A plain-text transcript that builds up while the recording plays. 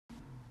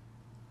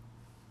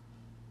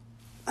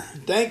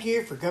Thank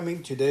you for coming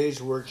to today's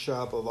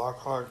workshop of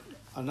Alcoholics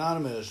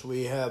Anonymous.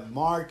 We have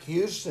Mark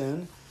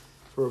Houston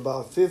for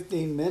about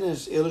 15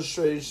 minutes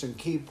illustrating some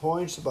key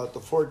points about the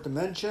fourth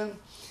dimension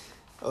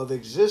of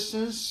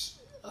existence.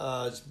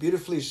 It's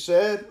beautifully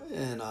said,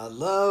 and I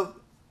love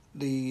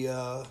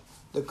the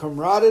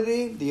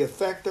camaraderie, the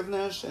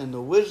effectiveness, and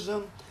the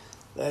wisdom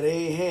that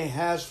AA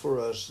has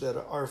for us, that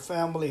our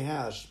family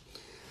has.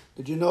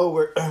 Did you know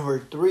we're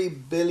 3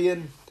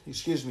 million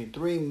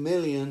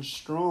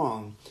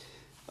strong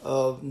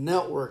of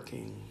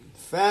networking?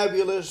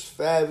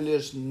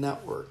 Fabulous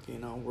network,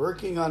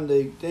 working on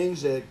the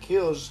things that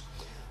kills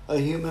a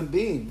human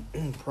being.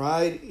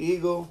 Pride,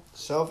 ego,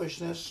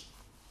 selfishness,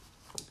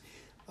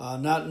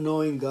 not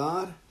knowing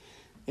God.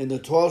 In the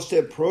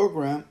 12-step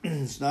program,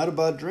 it's not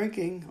about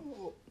drinking.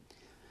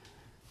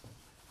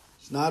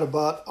 It's not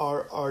about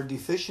our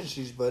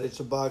deficiencies, but it's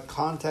about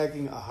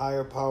contacting a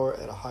higher power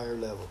at a higher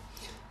level.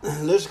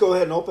 Let's go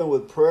ahead and open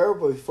with prayer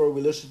before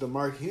we listen to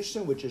Mark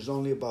Houston, which is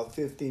only about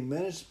 15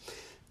 minutes.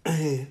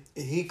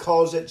 He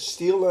calls it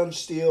Steel on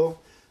Steel,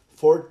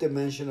 Fourth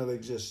Dimension of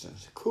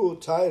Existence. Cool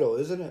title,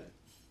 isn't it?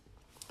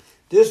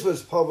 This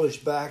was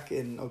published back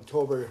in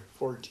October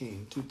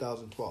 14,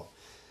 2012.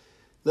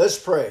 Let's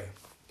pray.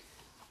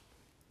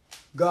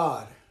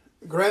 God,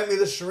 grant me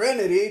the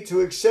serenity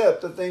to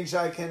accept the things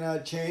I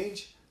cannot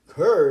change,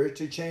 courage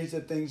to change the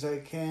things I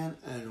can,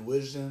 and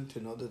wisdom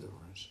to know the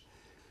difference.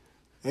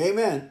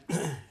 Amen.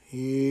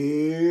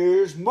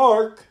 Here's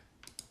Mark.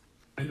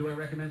 And do I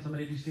recommend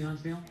somebody do Steel on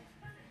Steel?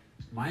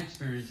 My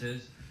experience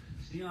is,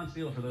 Steel on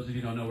Steel, for those of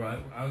you who don't know,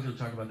 I was going to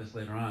talk about this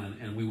later on,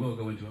 and we will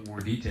go into it more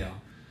in detail.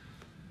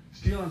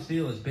 Steel on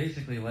Steel is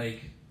basically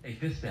like a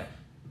fifth step.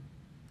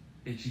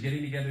 It's you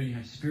getting together and you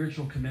have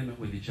spiritual commitment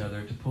with each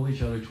other to pull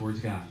each other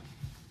towards God.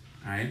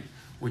 All right?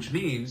 Which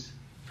means,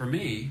 for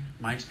me,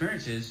 my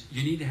experience is,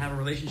 you need to have a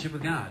relationship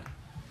with God.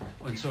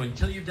 And so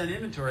until you've done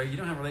inventory, you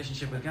don't have a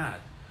relationship with God.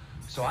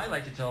 So I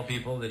like to tell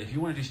people that if you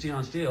want to do Steel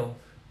on Steel,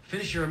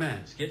 finish your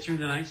amends. Get through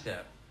the 9th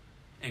step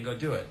and go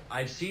do it.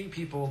 I've seen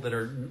people that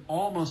are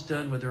almost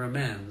done with their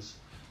amends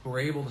who are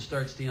able to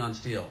start Steel on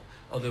Steel,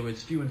 although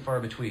it's few and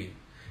far between.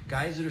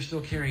 Guys that are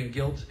still carrying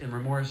guilt and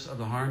remorse of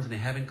the harms and they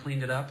haven't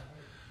cleaned it up,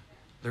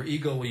 their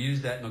ego will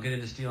use that and they'll get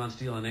into Steel on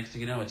Steel, and next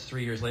thing you know, it's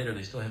 3 years later and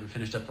they still haven't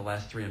finished up the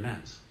last 3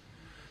 amends.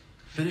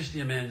 Finish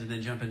the amends and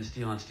then jump into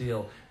Steel on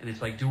Steel, and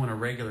it's like doing a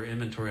regular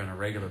inventory on a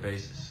regular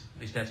basis.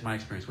 At least that's my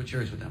experience. What's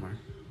yours with that, Mark?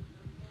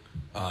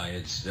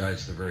 It's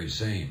the very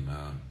same.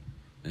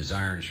 As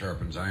iron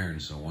sharpens iron,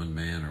 so one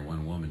man or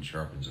one woman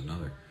sharpens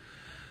another.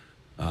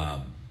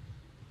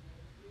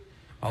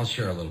 I'll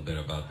share a little bit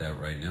about that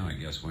right now, I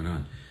guess. Why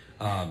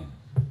not?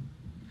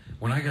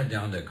 When I got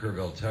down to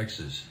Kerrville,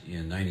 Texas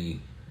in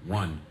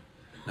 91,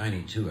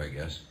 92, I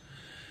guess,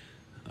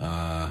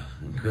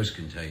 and Chris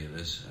can tell you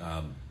this,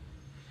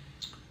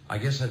 I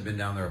guess I'd been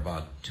down there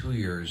about 2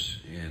 years,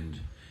 and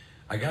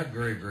I got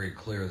very, very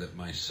clear that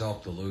my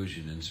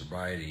self-delusion and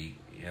sobriety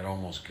had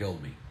almost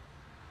killed me.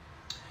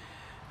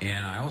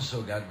 And I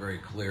also got very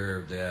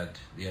clear that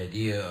the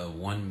idea of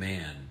one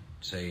man,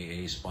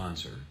 say a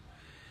sponsor,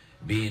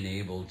 being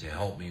able to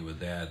help me with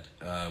that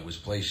was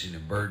placing a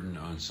burden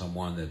on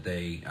someone that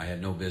I had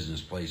no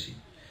business placing.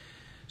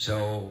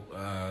 So,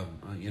 I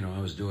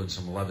was doing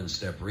some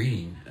 11-step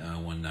reading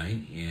one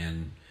night,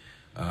 and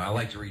I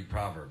like to read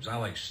Proverbs. I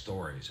like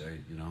stories,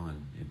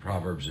 and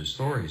Proverbs is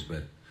stories,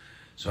 but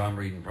so I'm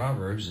reading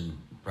Proverbs, and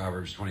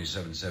Proverbs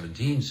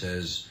 27:17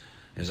 says,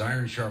 as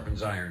iron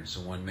sharpens iron,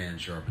 so one man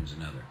sharpens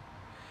another.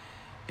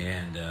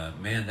 And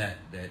man, that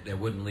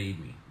wouldn't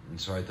lead me.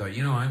 And so I thought,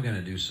 I'm going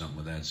to do something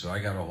with that. So I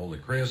got a hold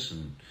of Chris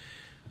and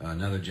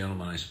another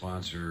gentleman I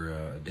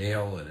sponsor,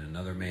 Dale, and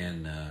another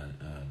man,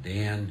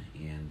 Dan,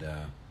 and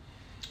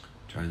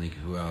trying to think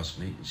of who else.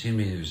 It seemed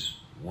to me there's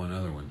one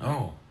other one.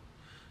 Oh,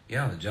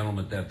 yeah, the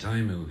gentleman at that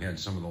time who had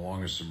some of the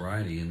longest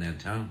sobriety in that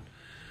town,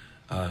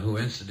 who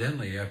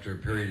incidentally, after a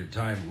period of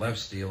time, left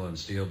Steel on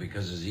Steel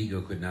because his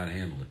ego could not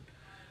handle it.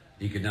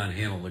 He could not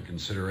handle the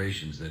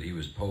considerations that he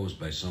was posed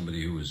by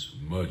somebody who was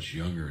much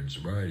younger in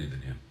sobriety than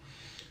him.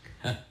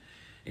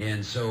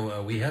 And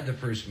so we had the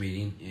first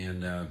meeting,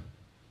 and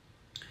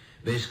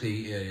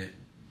basically,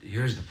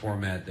 here's the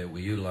format that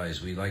we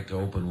utilize. We like to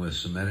open with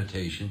some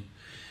meditation.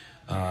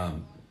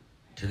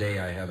 Today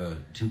I have a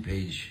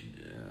 2-page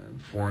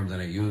form that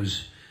I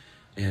use,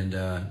 and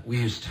we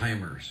use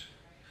timers.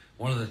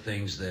 One of the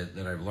things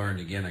that I've learned,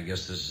 again, I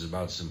guess this is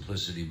about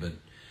simplicity, but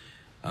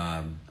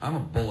I'm a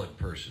bullet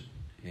person.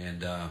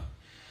 And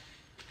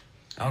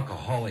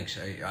alcoholics,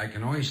 I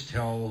can always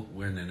tell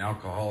when an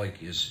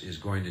alcoholic is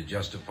going to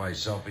justify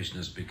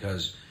selfishness,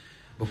 because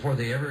before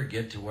they ever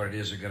get to what it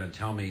is they're going to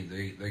tell me,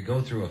 they go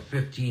through a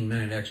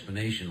 15-minute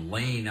explanation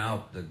laying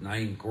out the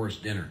 9-course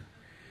dinner.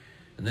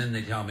 And then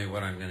they tell me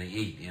what I'm going to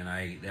eat, and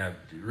that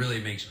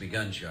really makes me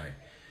gun shy.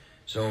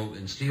 So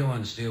in Steel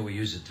on Steel, we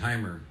use a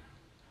timer,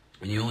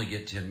 and you only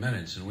get 10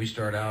 minutes. And we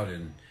start out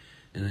and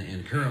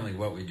currently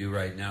what we do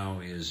right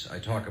now is I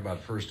talk about,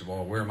 first of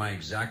all, where am I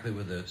exactly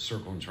with the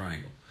circle and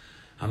triangle?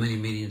 How many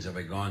meetings have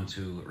I gone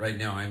to? Right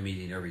now I'm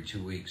meeting every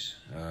 2 weeks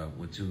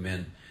with 2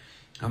 men.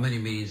 How many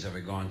meetings have I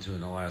gone to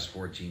in the last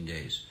 14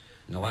 days?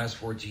 In the last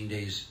 14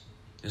 days,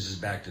 this is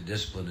back to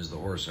discipline as the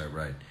horse I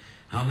ride.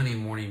 How many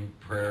morning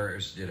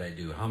prayers did I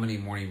do? How many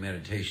morning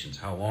meditations?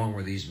 How long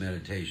were these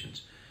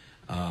meditations?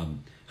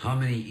 How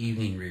many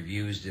evening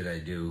reviews did I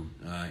do?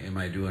 Am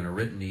I doing a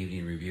written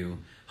evening review?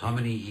 How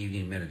many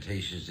evening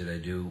meditations did I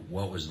do?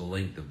 What was the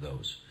length of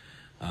those?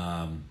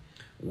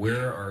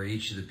 Where are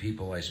each of the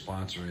people I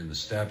sponsor in the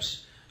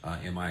steps?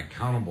 Am I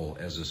accountable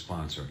as a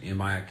sponsor?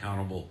 Am I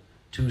accountable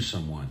to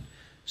someone?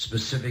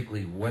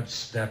 Specifically, what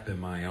step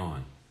am I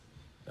on?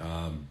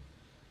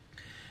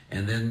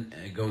 And then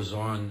it goes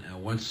on,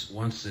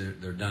 once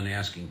they're done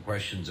asking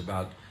questions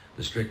about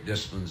the strict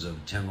disciplines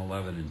of 10,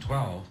 11, and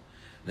 12,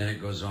 then it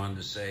goes on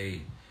to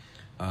say,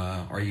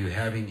 are you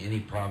having any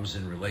problems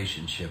in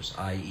relationships,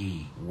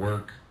 i.e.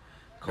 work,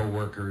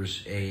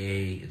 co-workers,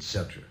 AA,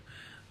 etc.?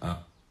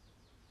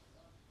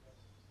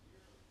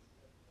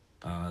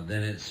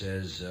 Then it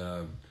says,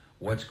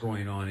 what's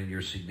going on in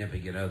your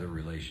significant other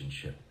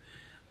relationship?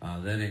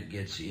 Then it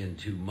gets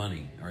into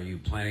money. Are you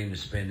planning to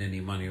spend any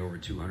money over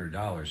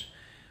 $200?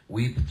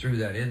 We threw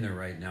that in there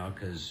right now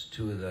because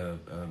 2 of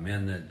the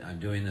men that I'm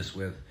doing this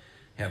with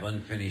have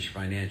unfinished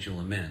financial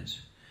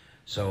amends.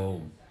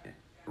 So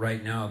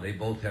right now they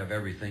both have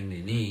everything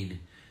they need.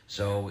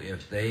 So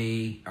if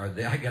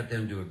I got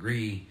them to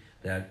agree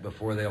that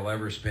before they'll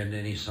ever spend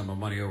any sum of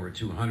money over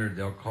 $200,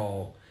 they'll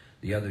call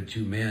the other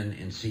 2 men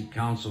and seek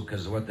counsel,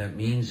 because what that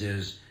means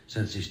is,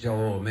 since they still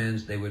owe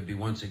amends, they would be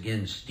once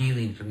again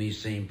stealing from these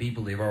same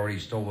people they've already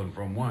stolen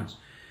from once.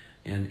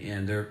 And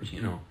they're,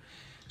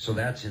 so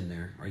that's in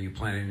there. Are you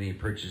planning any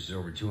purchases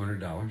over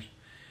 $200?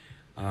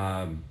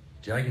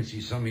 See, I can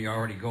see some of you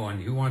already going,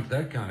 who wants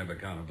that kind of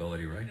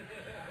accountability, right?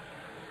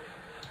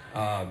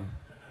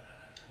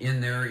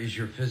 In there is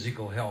your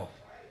physical health.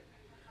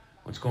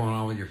 What's going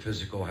on with your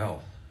physical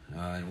health?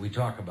 And we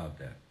talk about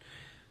that.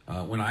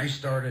 When I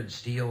started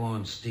Steel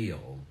on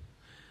Steel,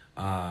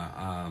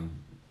 I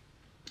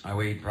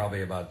weighed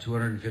probably about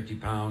 250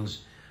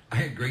 pounds. I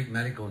had great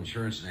medical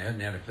insurance, and I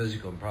hadn't had a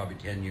physical in probably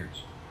 10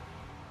 years.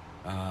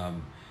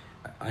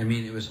 I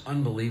mean, it was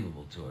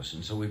unbelievable to us.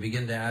 And so we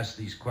begin to ask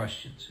these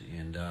questions.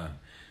 And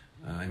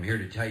I'm here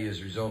to tell you, as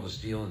a result of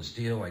Steel on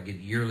Steel, I get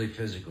yearly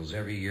physicals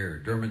every year.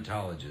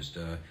 Dermatologist.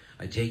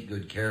 I take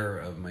good care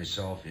of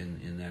myself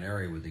in that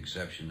area, with the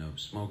exception of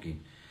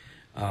smoking.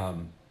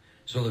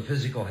 So the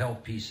physical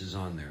health piece is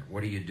on there.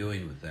 What are you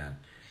doing with that?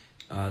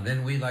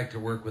 Then we like to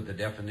work with the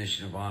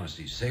definition of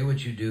honesty. Say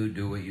what you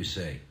do what you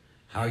say.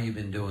 How you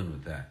been doing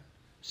with that?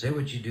 Say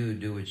what you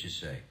do what you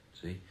say.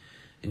 See?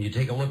 And you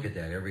take a look at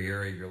that every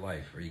area of your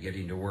life. Are you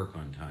getting to work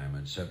on time,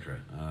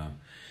 etc.?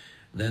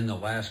 Then the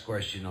last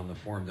question on the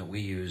form that we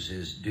use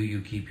is, do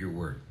you keep your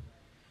word?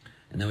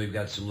 And then we've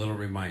got some little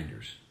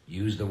reminders.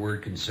 Use the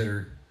word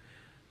consider,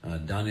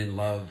 done in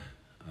love,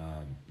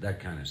 that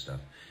kind of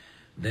stuff.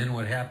 Then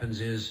what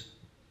happens is,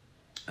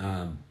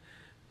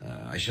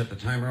 I shut the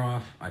timer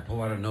off, I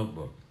pull out a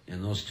notebook,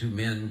 and those 2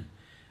 men,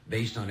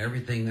 based on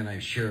everything that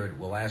I've shared,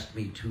 will ask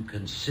me to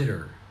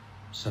consider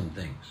some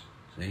things.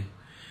 See?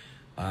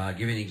 I'll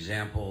give you an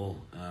example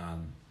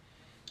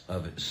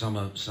of some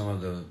of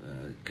the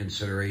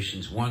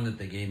considerations. One that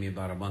they gave me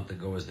about a month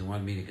ago is they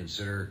wanted me to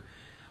consider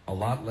a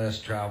lot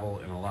less travel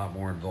and a lot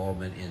more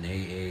involvement in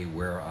AA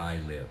where I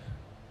live.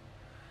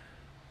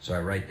 So I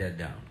write that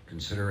down,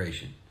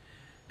 consideration.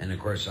 And of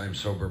course, I'm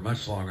sober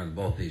much longer than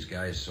both these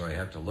guys, so I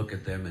have to look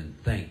at them and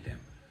thank them.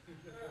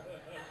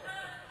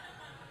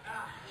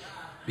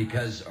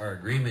 Because our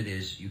agreement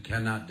is you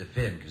cannot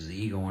defend, because the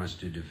ego wants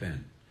to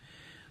defend.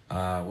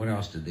 What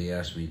else did they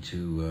ask me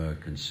to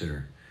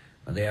consider?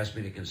 They asked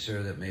me to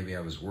consider that maybe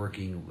I was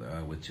working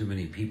with too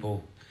many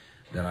people,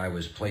 that I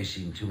was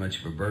placing too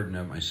much of a burden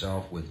on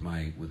myself with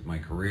my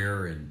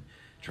career and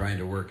trying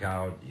to work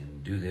out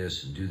and do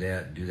this and do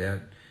that and do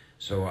that.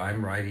 So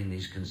I'm writing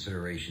these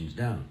considerations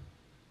down.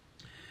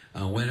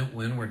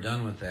 When we're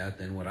done with that,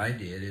 then what I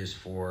did is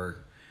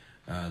for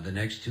the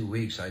next 2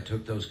 weeks, I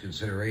took those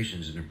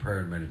considerations into prayer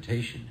and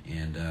meditation.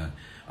 And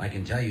I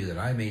can tell you that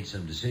I made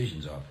some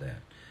decisions off that.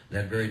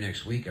 That very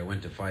next week, I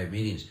went to 5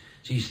 meetings.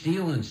 See,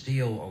 Steel on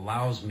Steel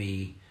allows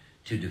me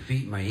to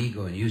defeat my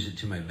ego and use it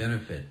to my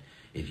benefit.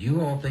 If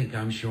you all think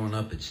I'm showing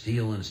up at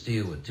Steel on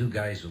Steel with 2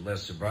 guys with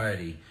less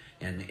sobriety,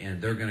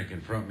 and they're going to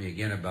confront me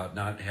again about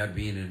not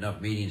being in enough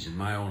meetings in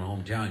my own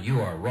hometown,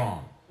 you are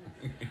wrong.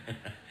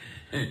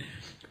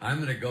 I'm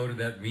going to go to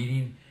that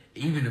meeting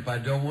even if I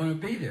don't want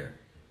to be there.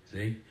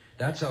 See?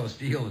 That's how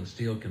Steel on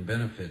Steel can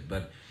benefit.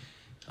 But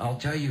I'll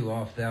tell you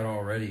off that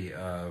already,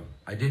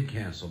 I did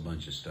cancel a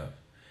bunch of stuff.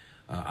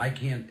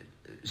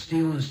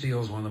 Steel on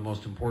Steel is one of the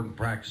most important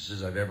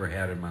practices I've ever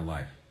had in my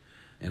life.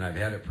 And I've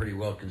had it pretty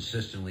well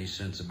consistently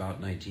since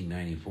about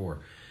 1994.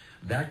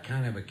 That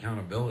kind of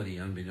accountability,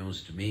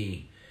 unbeknownst to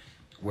me,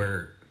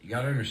 where you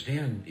got to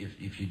understand,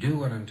 if you do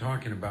what I'm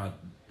talking about,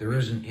 there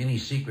isn't any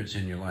secrets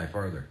in your life,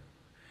 are there?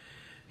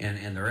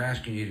 And they're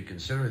asking you to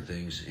consider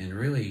things. And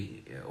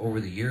really, over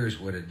the years,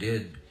 what it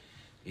did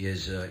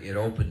is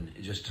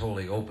it just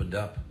totally opened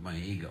up my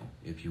ego,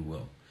 if you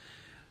will.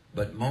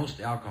 But most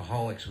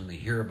alcoholics, when they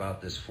hear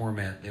about this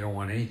format, they don't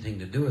want anything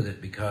to do with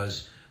it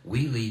because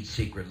we lead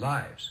secret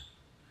lives,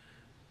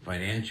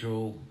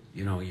 financial,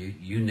 you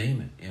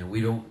name it, and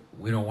we don't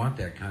want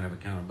that kind of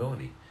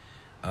accountability.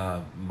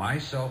 My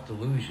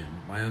self-delusion,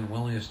 my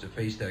unwillingness to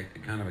face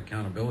that kind of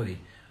accountability,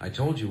 I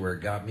told you where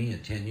it got me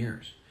at 10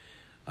 years.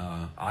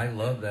 I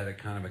love that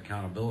kind of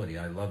accountability.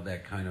 I love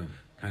that kind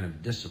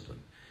of discipline.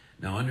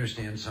 Now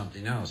understand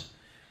something else.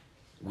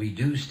 We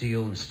do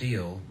steal and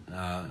steal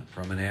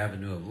from an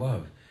avenue of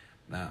love.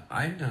 Now,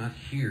 I'm not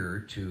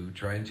here to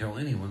try and tell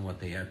anyone what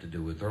they have to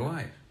do with their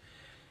life.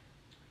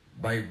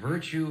 By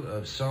virtue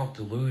of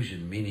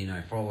self-delusion, meaning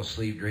I fall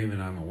asleep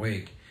dreaming I'm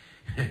awake,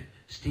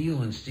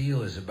 steal and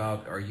steal is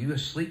about, are you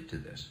asleep to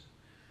this?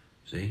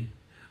 See?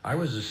 I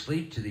was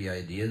asleep to the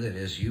idea that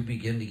as you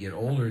begin to get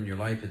older in your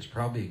life, it's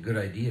probably a good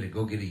idea to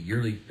go get a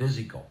yearly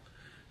physical,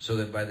 so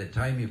that by the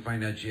time you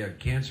find out you have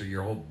cancer,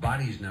 your whole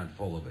body's not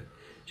full of it.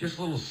 Just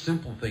little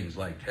simple things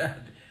like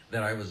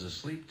that I was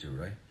asleep to,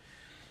 right?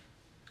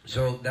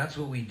 So that's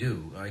what we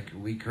do.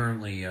 We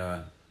currently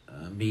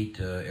meet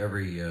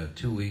every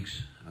 2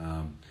 weeks.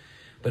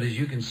 But as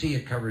you can see,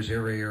 it covers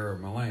every area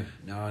of my life.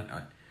 Now,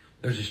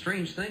 there's a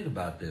strange thing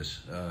about this.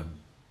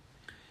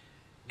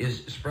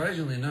 Is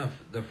surprisingly enough,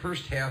 the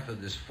first half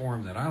of this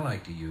form that I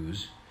like to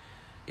use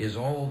is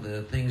all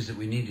the things that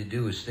we need to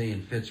do is stay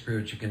in fit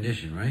spiritual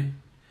condition, right?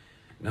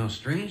 Now,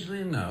 strangely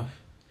enough,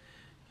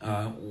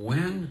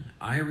 when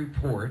I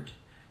report,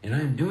 and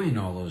I'm doing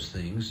all those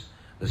things,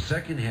 the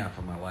second half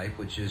of my life,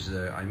 which is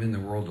I'm in the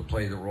world to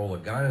play the role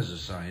of God as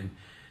assigned,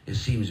 it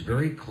seems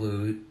very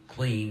clean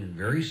and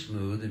very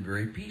smooth and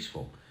very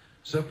peaceful.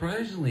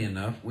 Surprisingly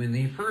enough, when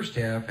the first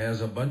half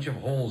has a bunch of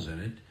holes in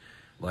it,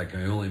 like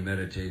I only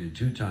meditated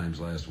 2 times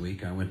last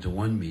week, I went to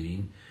one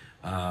meeting,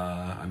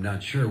 I'm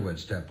not sure what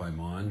step I'm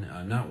on,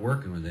 I'm not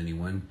working with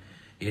anyone.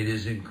 It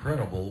is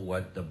incredible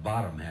what the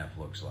bottom half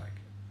looks like,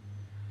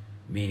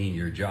 meaning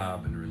your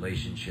job and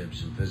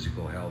relationships and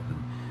physical health.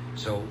 And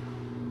so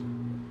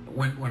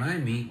when I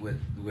meet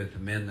with the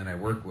men that I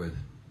work with,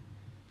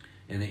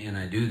 and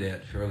I do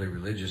that fairly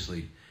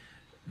religiously,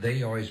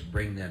 they always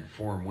bring that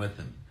form with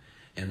them.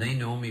 And they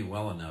know me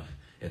well enough.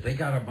 If they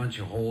got a bunch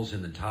of holes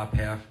in the top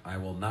half, I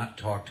will not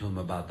talk to them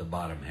about the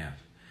bottom half.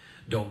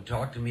 Don't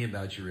talk to me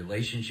about your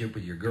relationship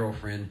with your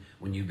girlfriend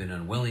when you've been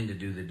unwilling to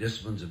do the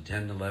disciplines of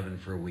 10 to 11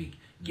 for a week.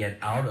 Get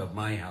out of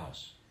my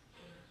house.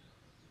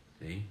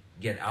 See?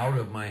 Get out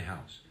of my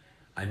house.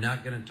 I'm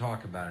not going to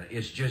talk about it.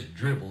 It's just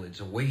dribble.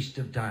 It's a waste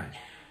of time.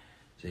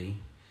 See?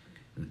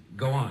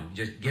 Go on.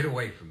 Just get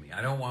away from me.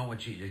 I don't want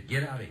what you... Just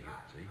get out of here.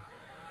 See?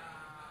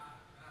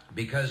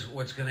 Because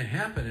what's going to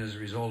happen as a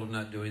result of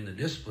not doing the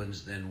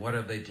disciplines, then what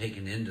have they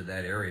taken into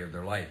that area of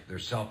their life? Their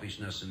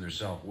selfishness and their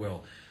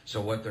self-will.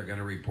 So what they're going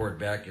to report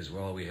back is,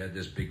 well, we had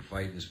this big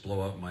fight, this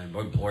blow up, my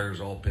employer's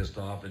all pissed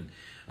off, and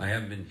I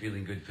haven't been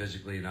feeling good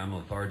physically, and I'm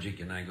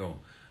lethargic, and I go,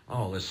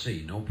 oh, let's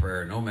see, no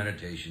prayer, no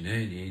meditation,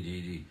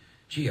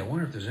 gee, I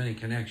wonder if there's any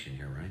connection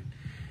here, right?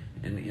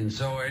 And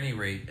so at any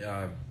rate,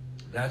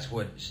 that's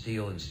what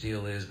steal and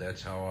steal is.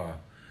 That's how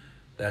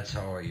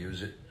I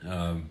use it.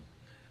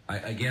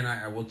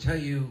 I will tell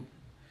you,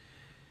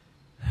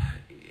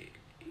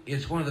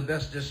 it's one of the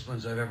best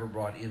disciplines I've ever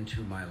brought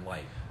into my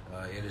life.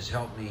 It has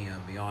helped me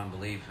beyond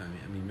belief.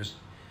 I mean, Mr.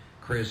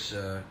 Chris,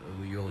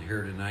 who you'll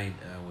hear tonight,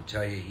 will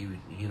tell you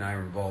he and I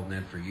were involved in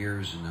that for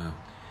years, and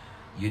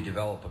you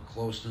develop a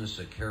closeness,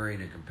 a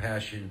caring, a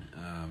compassion.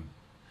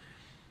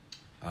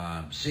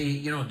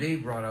 See,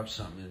 Dave brought up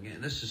something.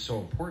 Again, this is so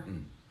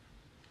important.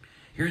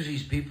 Here's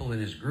these people in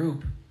his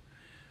group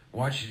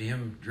watching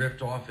him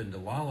drift off into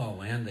la-la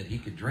land that he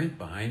could drink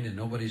behind, and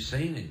nobody's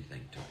saying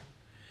anything to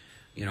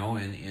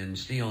him. And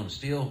Steal and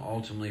Steal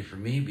ultimately for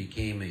me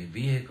became a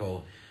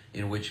vehicle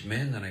in which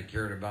men that I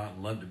cared about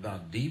and loved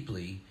about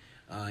deeply,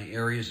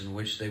 areas in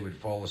which they would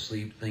fall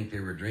asleep, think they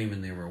were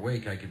dreaming they were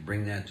awake, I could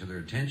bring that to their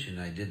attention.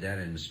 I did that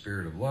in the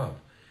spirit of love.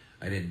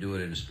 I didn't do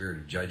it in a spirit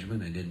of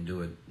judgment. I didn't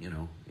do it,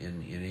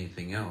 in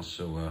anything else.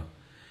 So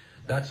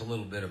that's a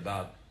little bit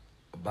about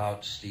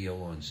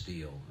Steal and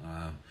Steal.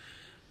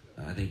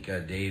 I think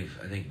Dave,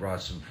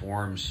 brought some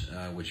forms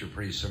which are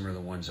pretty similar to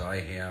the ones I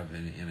have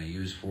and I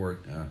use for it.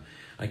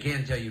 I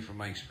can tell you from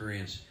my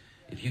experience,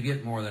 if you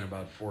get more than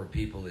about 4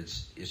 people,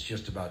 it's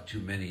just about too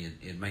many.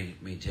 It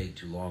may take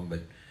too long,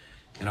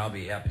 and I'll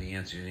be happy to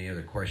answer any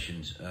other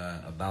questions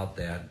about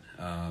that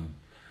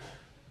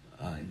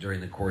during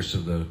the course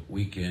of the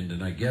weekend.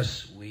 And I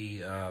guess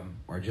we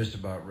are just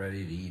about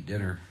ready to eat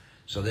dinner.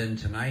 So then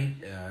tonight,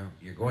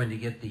 you're going to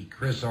get the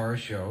Chris R.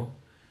 show.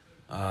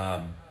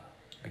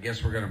 I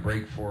guess we're going to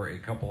break for a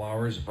couple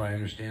hours, if I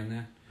understand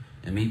that,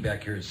 and meet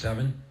back here at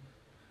 7.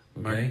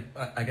 Okay?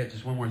 I got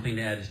just one more thing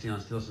to add to Steal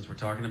on Steal since we're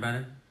talking about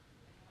it.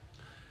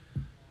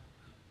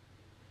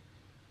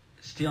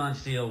 Steal on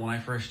Steal, when I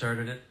first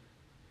started it,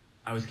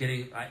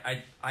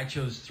 I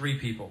chose 3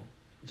 people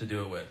to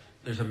do it with.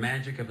 There's a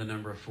magic of the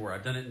number of 4.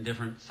 I've done it in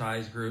different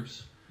size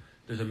groups.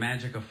 There's a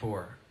magic of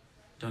 4.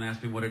 Don't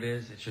ask me what it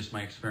is. It's just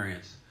my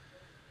experience.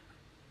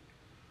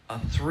 A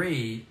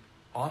 3,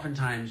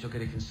 oftentimes you'll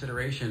get a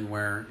consideration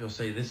where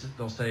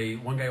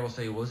one guy will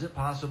say, well, is it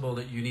possible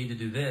that you need to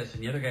do this?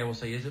 And the other guy will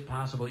say, is it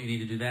possible that you need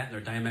to do that? And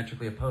they're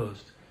diametrically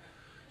opposed.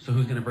 So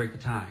who's going to break the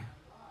tie?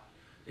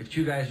 If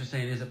 2 guys are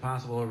saying, is it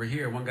possible over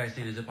here? One guy's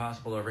saying, is it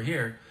possible over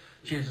here?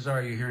 Chances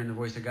are you're hearing the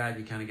voice of God and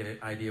you kind of get an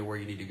idea where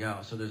you need to go.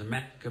 So there's a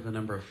magic of the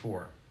number of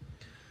 4.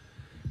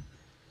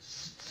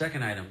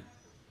 Second item,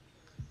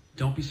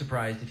 don't be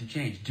surprised if you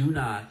change. Do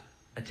not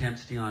attempt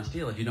steal on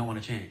steal if you don't want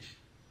to change.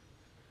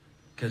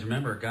 Because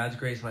remember, God's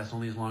grace lasts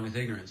only as long as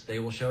ignorance. They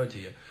will show it to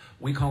you.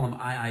 We call them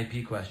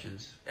IIP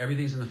questions.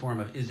 Everything's in the form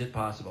of, is it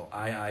possible?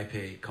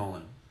 IIP,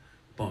 colon.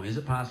 Boom. Is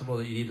it possible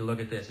that you need to look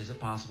at this? Is it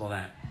possible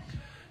that?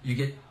 You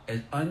get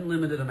an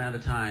unlimited amount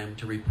of time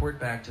to report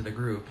back to the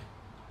group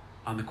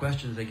on the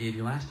questions they gave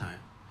you last time.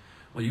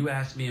 Well, you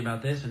asked me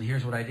about this, and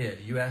here's what I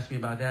did. You asked me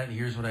about that, and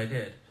here's what I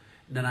did.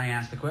 And then I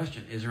asked the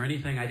question, is there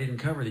anything I didn't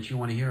cover that you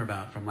want to hear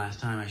about from last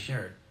time I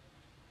shared?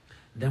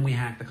 Then we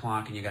hack the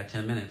clock, and you got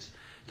 10 minutes.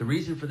 The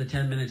reason for the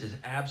 10 minutes is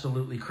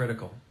absolutely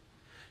critical.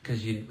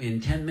 Because in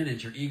 10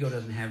 minutes, your ego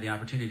doesn't have the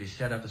opportunity to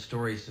set up a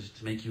story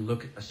to make you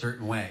look a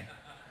certain way.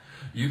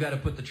 You got to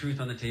put the truth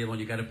on the table,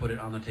 and you got to put it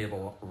on the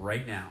table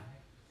right now.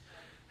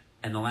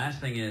 And the last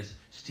thing is,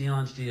 Steal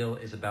on Steal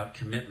is about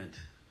commitment.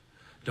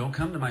 Don't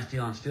come to my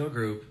Steal on Steal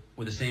group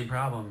with the same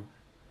problem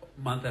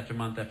month after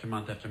month after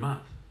month after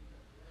month.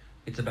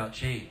 It's about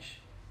change,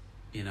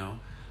 you know.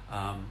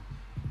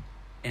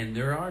 And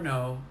there are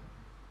no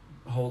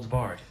holds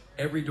barred.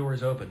 Every door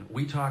is open.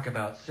 We talk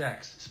about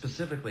sex,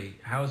 specifically,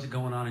 how is it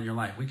going on in your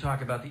life? We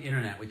talk about the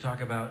internet. We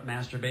talk about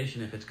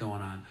masturbation if it's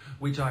going on.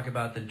 We talk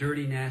about the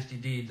dirty, nasty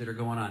deeds that are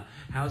going on.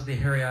 How's the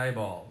hairy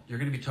eyeball? You're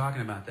going to be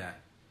talking about that.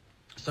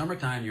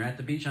 Summertime, you're at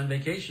the beach on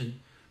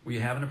vacation. Were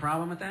you having a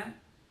problem with that?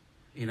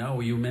 You know,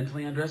 were you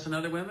mentally undressing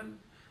other women?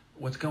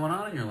 What's going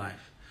on in your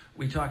life?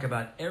 We talk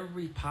about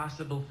every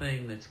possible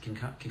thing that can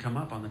come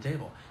up on the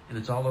table, and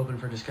it's all open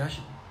for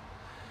discussion.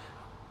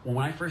 When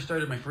I first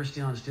started my first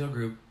Steal on Steal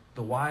group,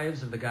 the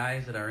wives of the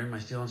guys that are in my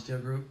Steal on Steal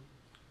group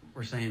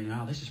were saying,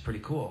 wow, this is pretty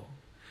cool.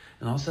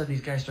 And all of a sudden,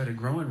 these guys started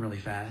growing really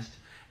fast,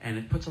 and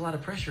it puts a lot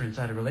of pressure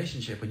inside a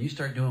relationship when you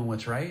start doing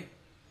what's right,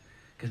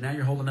 because now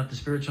you're holding up the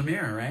spiritual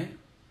mirror, right?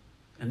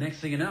 And next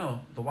thing you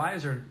know, the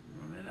wives are,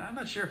 I'm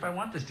not sure if I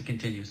want this to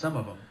continue, some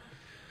of them.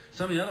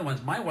 Some of the other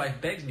ones, my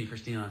wife begs me for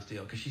Steal on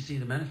Steal because she's seen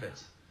the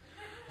benefits.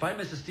 If I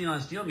miss a Steal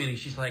on Steal meeting,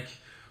 she's like,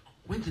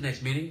 when's the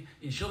next meeting?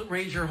 And she'll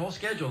arrange her whole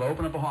schedule to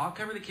open up a hall. I'll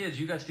cover the kids.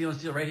 You got Steal on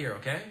Steal right here,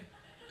 okay?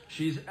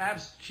 She's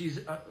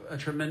a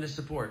tremendous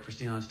support for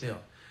Steal on Steal.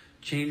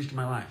 Changed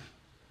my life.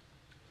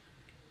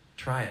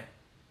 Try it.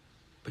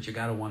 But you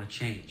got to want to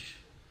change,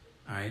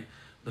 all right?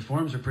 The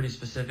forms are pretty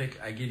specific.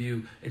 I give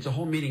you, it's a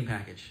whole meeting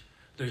package.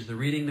 There's the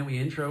reading that we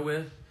intro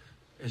with.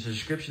 There's a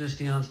description of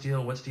Steal on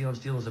Steal, what Steal on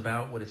Steal is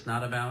about, what it's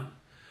not about.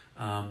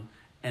 And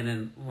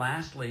then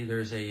lastly,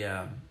 there's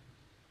a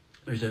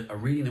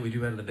reading that we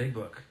do out of the Big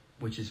Book,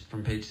 which is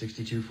from page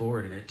 62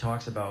 forward, and it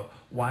talks about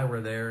why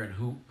we're there and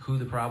who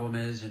the problem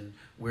is and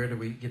where do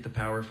we get the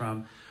power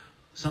from.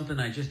 Something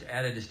I just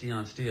added to Steal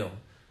on Steal.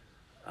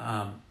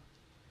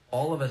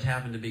 All of us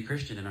happen to be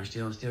Christian in our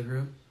Steal on Steal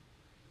group.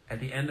 At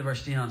the end of our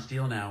Steal on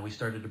Steal now, we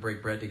started to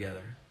break bread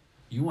together.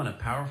 You want a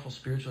powerful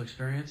spiritual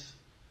experience?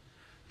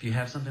 If you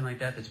have something like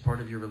that that's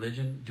part of your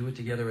religion, do it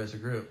together as a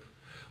group.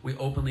 We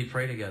openly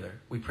pray together.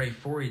 We pray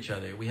for each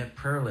other. We have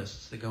prayer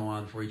lists that go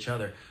on for each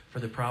other, for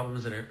the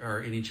problems that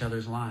are in each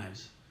other's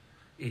lives.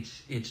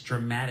 It's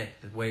dramatic,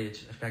 the way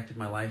it's affected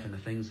my life and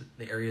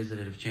the areas that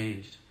it have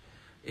changed.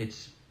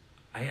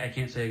 I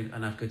can't say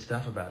enough good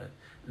stuff about it.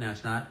 Now,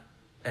 it's not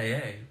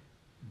AA,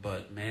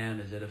 but man,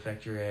 does it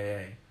affect your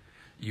AA.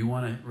 You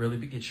want to really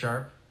get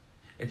sharp?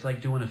 It's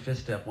like doing a fifth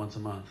step once a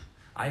month.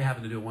 I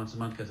happen to do it once a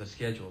month because of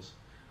schedules.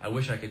 I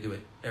wish I could do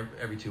it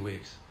every 2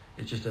 weeks.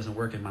 It just doesn't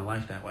work in my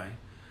life that way.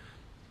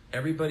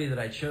 Everybody that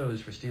I chose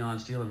for Steal on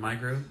Steal in my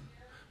group,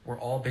 we're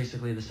all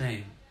basically the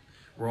same.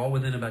 We're all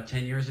within about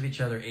 10 years of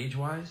each other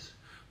age-wise.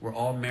 We're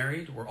all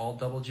married. We're all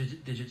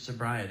double-digit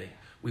sobriety.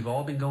 We've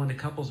all been going to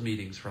couples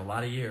meetings for a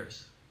lot of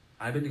years.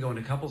 I've been going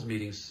to couples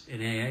meetings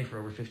in AA for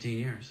over 15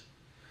 years.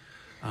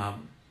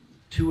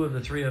 2 of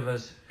the 3 of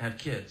us have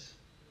kids.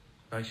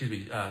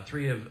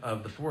 3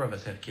 of the 4 of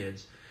us have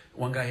kids.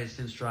 One guy has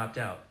since dropped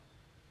out.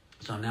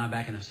 So I'm now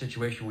back in a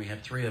situation where we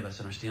have 3 of us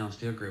in our Steal on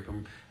Steal group.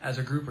 And as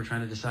a group, we're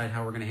trying to decide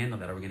how we're going to handle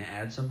that. Are we going to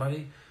add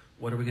somebody?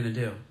 What are we going to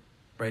do?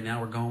 Right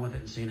now, we're going with it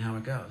and seeing how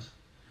it goes.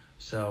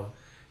 So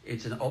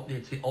it's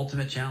the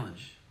ultimate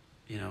challenge,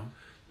 you know.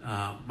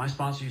 My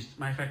sponsor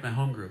matter of fact, my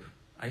home group,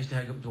 I used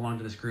to belong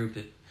to this group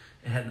that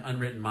it had an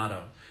unwritten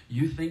motto.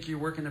 You think you're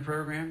working the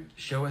program?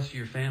 Show us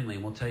your family,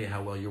 and we'll tell you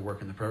how well you're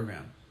working the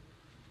program.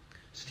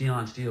 Steal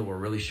on Steal will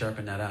really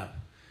sharpen that up,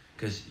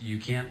 because you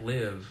can't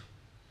live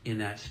in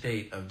that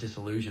state of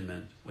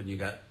disillusionment when you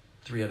got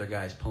 3 other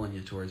guys pulling you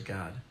towards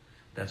God.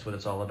 That's what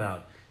it's all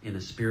about. In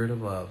a spirit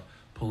of love,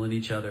 pulling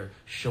each other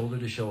shoulder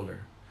to shoulder.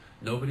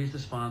 Nobody's the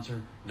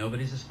sponsor,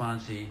 nobody's the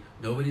sponsee,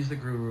 nobody's the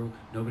guru,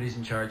 nobody's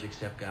in charge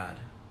except God.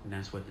 And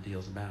that's what the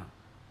deal's about.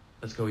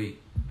 Let's go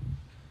eat.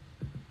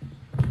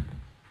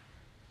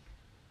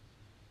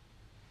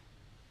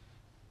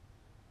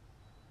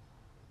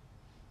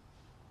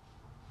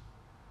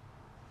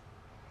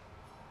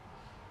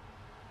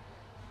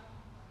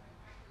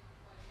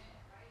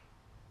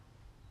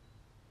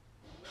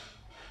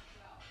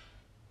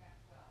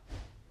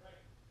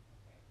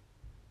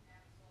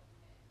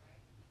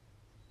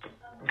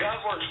 God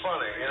works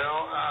funny, you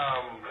know.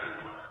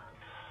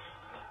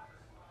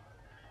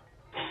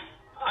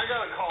 I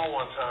got a call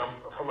one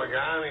time from a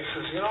guy, and he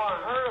says, you know, I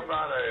heard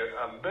about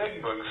a big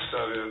book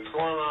study that's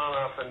going on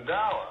up in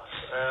Dallas.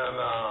 And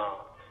I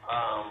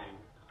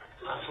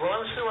said, well,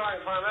 let me see what I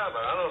can find out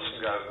about it. I know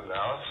some guys in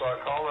Dallas. So I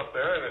called up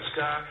there, and this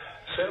guy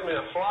sent me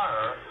a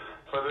flyer,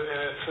 and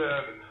it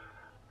said,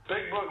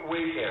 Big Book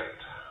Weekend.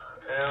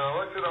 And I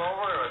looked it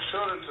over, and I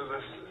showed it to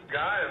this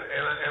guy,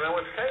 and I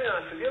went to Katie, and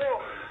I said, you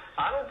know,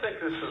 I don't think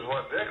this is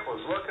what Dick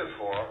was looking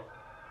for,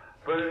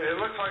 but it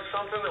looks like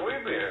something that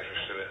we'd be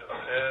interested in.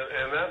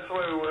 And that's the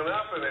way we went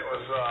up, and it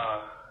was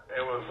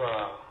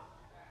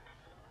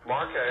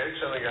Mark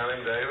H. and a guy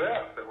named Dave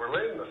F. that were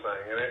leading the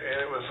thing. And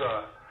it was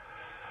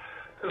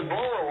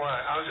blown away.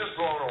 I was just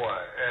blown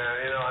away. And,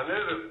 you know, I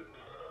knew that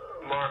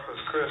Mark was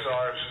Chris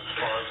Art's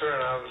sponsor,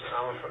 and I'm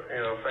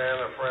a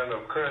friend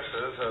of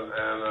Chris's,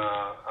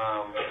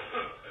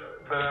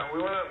 but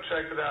we went up and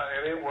checked it out,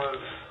 and it was,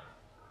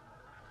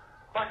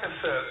 like I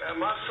said, and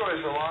my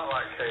story's a lot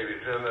like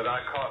Katie's in that I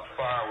caught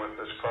fire with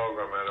this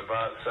program at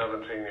about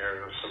 17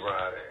 years of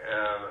sobriety,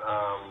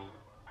 and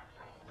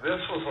this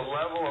was a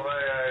level of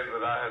AA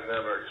that I had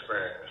never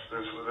experienced.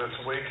 This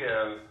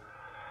weekend,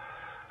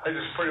 I had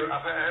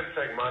to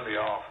take Monday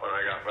off when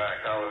I got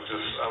back. I was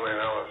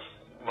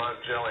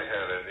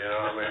jelly-headed, you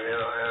know.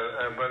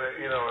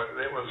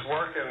 It was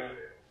working.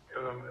 It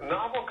was a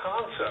novel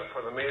concept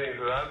for the meetings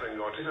that I've been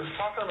going to. Just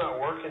talking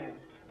about working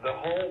the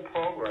whole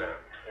program,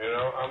 you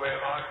know. I mean,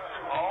 like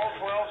all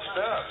 12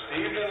 steps,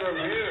 evening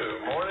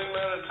review, morning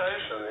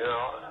meditation, you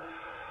know.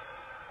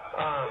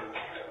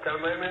 Kind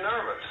of made me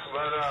nervous,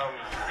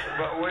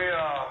 but we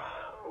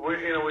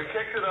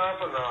kicked it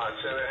up a notch,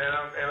 and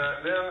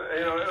then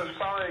it was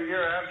probably a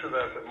year after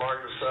that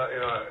Mark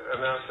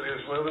announced that he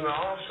was moving to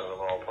Austin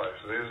of all places.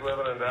 He was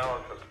living in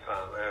Dallas at the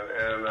time,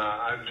 and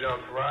I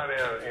jumped right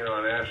in,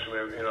 and asked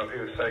him if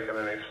he was taking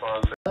any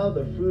sponsors. Now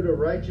the fruit of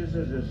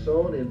righteousness is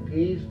sown in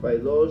peace by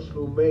those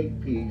who make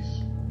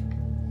peace.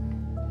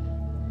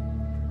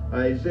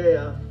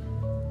 Isaiah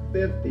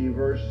 50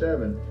 verse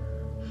 7.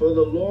 For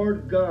the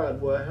Lord God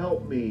will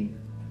help me,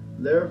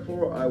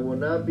 therefore I will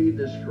not be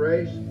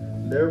disgraced.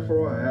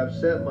 Therefore I have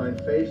set my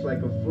face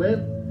like a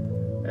flint,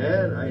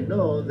 and I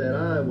know that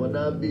I will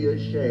not be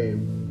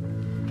ashamed.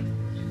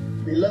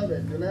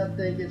 Beloved, do not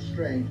think it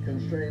strange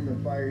concerning the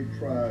fiery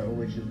trial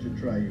which is to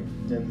try you,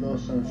 as though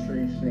some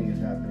strange thing is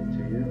happening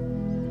to you.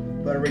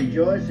 But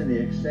rejoice in the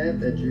extent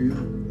that you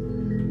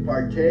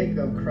partake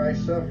of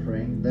Christ's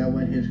suffering, that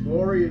when his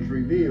glory is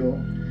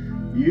revealed,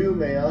 you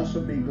may also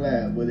be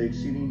glad with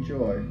exceeding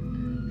joy.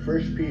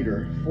 1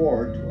 Peter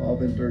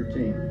 4:12 and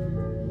 13.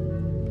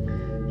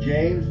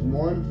 James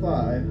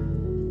 1:5.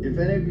 If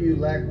any of you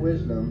lack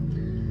wisdom,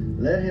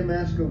 let him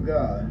ask of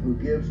God, who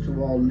gives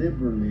to all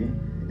liberally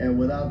and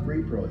without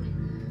reproach,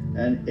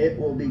 and it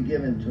will be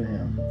given to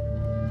him.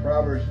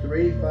 Proverbs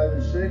 3:5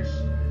 and 6.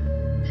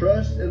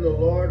 Trust in the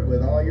Lord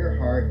with all your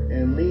heart,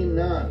 and lean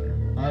not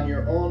on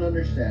your own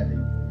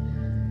understanding.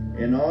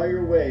 In all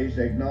your ways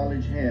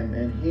acknowledge him,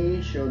 and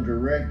he shall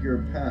direct your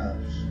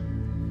paths.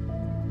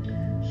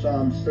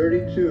 Psalms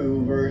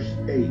 32 verse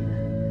 8.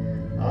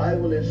 I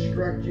will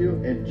instruct you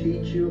and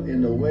teach you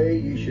in the way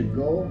you should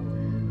go.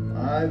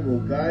 I will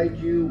guide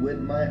you with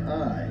my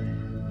eye.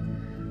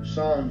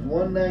 Psalms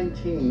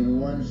 119,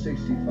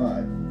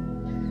 165.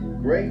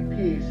 Great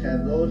peace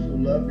have those who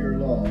love your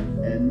law,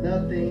 and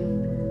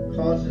nothing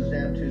causes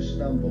them to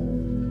stumble.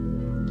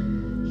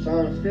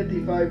 Psalms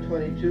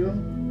 55:22.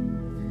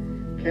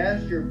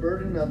 Cast your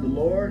burden on the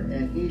Lord,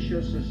 and he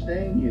shall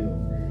sustain you.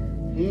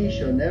 He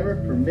shall never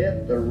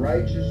permit the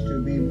righteous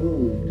to be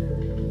moved.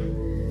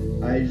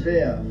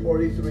 Isaiah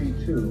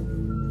 43:2.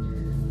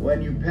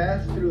 When you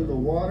pass through the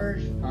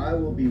waters, I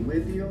will be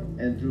with you,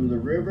 and through the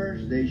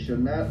rivers, they shall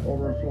not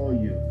overflow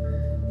you.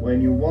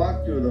 When you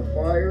walk through the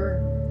fire,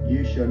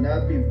 you shall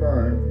not be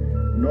burned,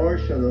 nor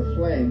shall the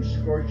flames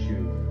scorch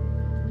you.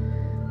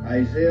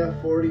 Isaiah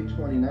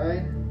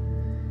 40:29.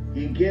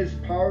 He gives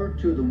power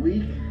to the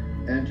weak,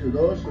 and to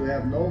those who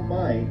have no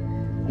might,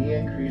 he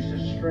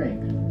increases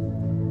strength.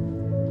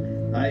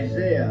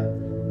 Isaiah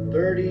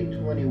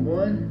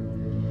 30:21.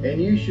 And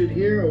you should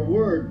hear a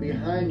word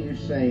behind you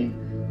saying,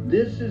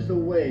 this is the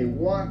way,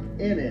 walk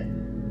in it.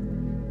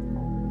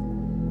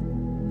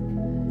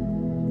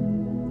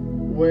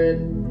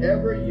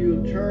 Whenever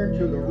you turn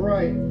to the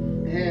right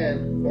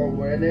hand, or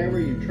whenever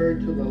you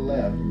turn to the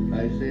left.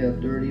 Isaiah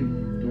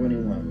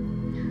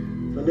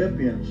 30:21.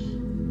 Philippians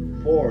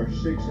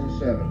 4:6 and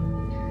 7.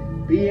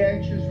 Be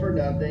anxious for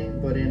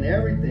nothing, but in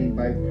everything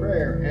by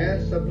prayer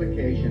and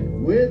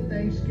supplication with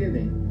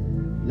thanksgiving,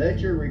 let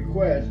your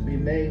requests be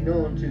made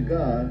known to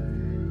God,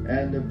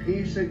 and the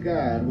peace of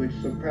God, which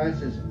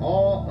surpasses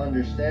all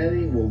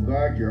understanding, will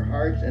guard your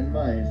hearts and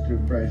minds through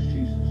Christ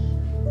Jesus.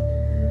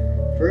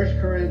 1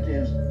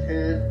 Corinthians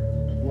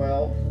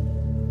 10:12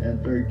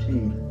 and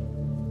 13.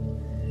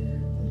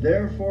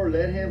 Therefore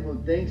let him who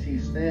thinks he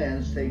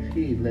stands take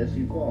heed lest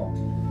he fall.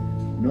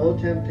 No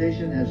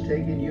temptation has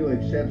taken you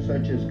except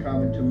such as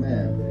common to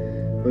man.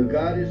 But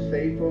God is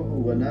faithful, who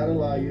will not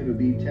allow you to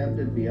be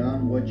tempted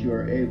beyond what you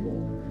are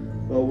able,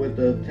 but with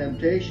the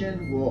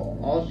temptation will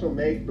also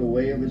make the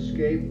way of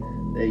escape,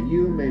 that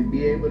you may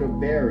be able to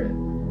bear it.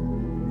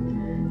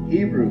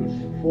 Hebrews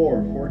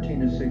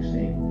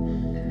 4:14-16.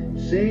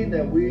 Seeing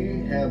that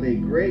we have a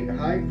great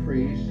high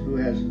priest who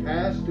has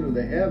passed through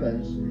the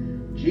heavens,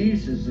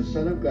 Jesus, the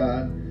Son of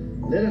God,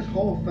 let us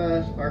hold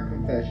fast our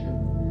confession.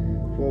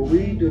 For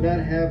we do not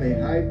have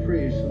a high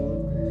priest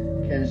who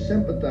can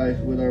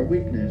sympathize with our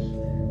weakness,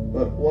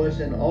 but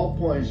was in all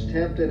points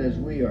tempted as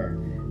we are,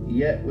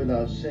 yet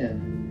without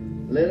sin.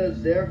 Let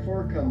us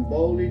therefore come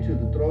boldly to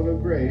the throne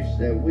of grace,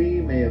 that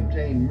we may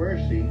obtain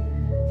mercy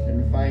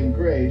and find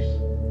grace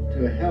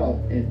to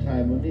help in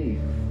time of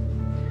need.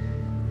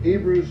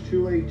 Hebrews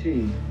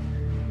 2:18.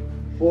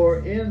 For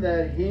in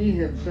that he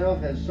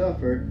himself has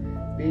suffered,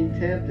 being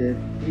tempted,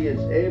 he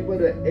is able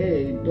to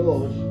aid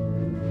those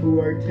who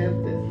are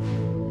tempted.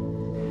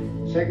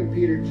 2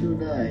 Peter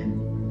 2:9.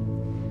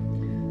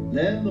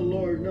 Then the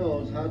Lord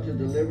knows how to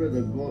deliver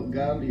the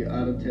godly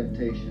out of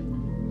temptation.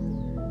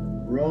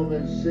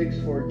 Romans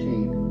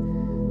 6:14.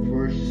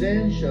 For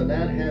sin shall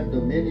not have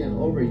dominion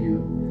over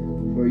you,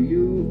 for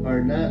you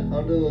are not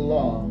under the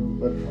law,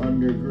 but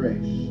under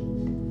grace.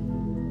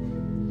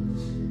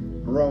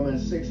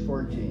 Romans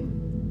 6:14.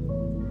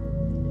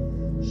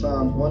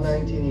 Psalms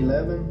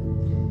 119:11.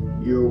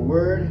 Your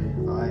word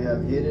I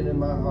have hidden in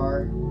my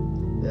heart,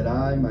 that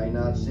I might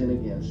not sin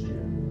against you.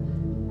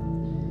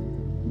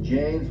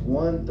 James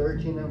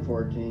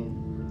 1:13-14.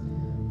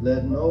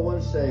 Let no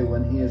one say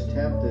when he is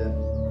tempted,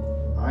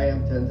 I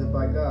am tempted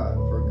by God,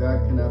 for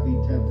God cannot be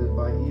tempted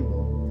by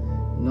evil,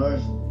 nor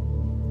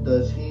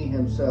does he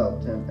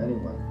himself tempt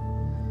anyone.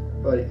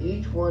 But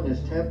each one is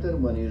tempted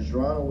when he is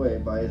drawn away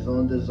by his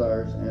own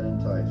desires and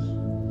enticed.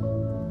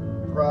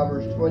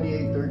 Proverbs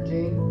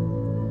 28:13.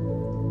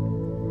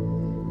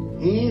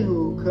 He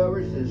who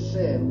covers his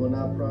sin will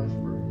not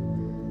prosper,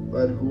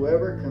 but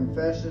whoever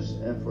confesses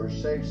and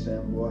forsakes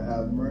them will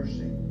have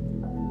mercy.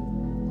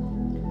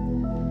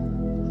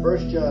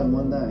 1 John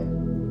 1:9.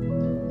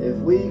 If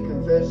we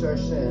confess our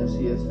sins,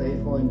 he is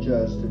faithful and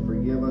just to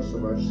forgive us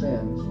of our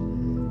sins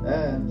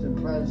and to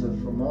cleanse us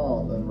from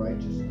all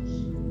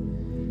unrighteousness.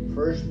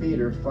 1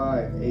 Peter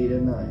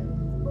 5:8-9.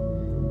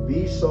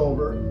 Be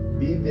sober,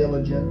 be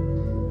vigilant,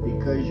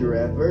 because your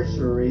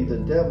adversary, the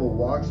devil,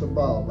 walks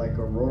about like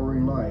a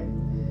roaring lion,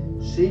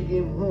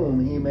 seeking whom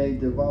he may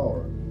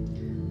devour.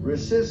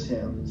 Resist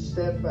him,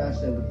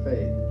 steadfast in the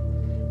faith,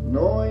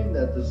 knowing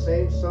that the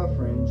same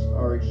sufferings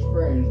are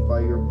experienced by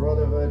your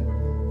brotherhood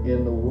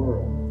in the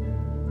world.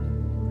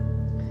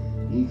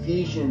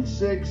 Ephesians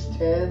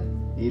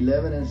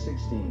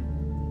 6:10-11-16.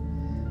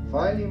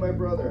 Finally, my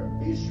brother,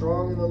 be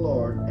strong in the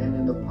Lord and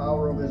in the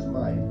power of his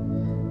might.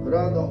 Put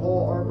on the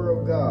whole armor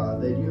of God,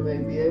 that you may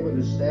be able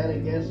to stand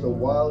against the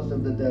wiles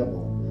of the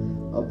devil.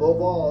 Above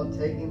all,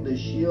 taking the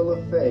shield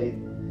of faith,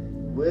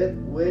 with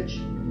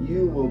which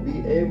you will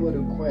be able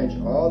to quench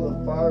all the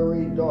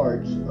fiery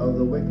darts of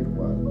the wicked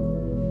one.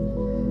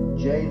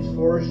 James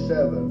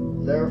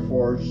 4:7.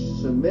 Therefore,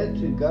 submit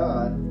to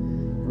God,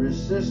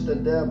 resist the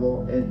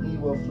devil, and he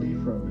will flee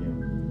from you.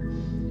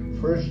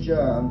 1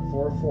 John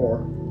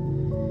 4:4.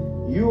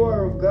 You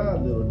are of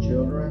God, little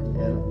children,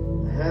 and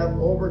have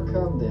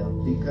overcome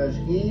them, because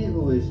he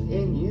who is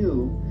in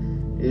you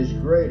is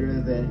greater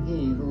than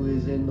he who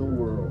is in the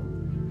world.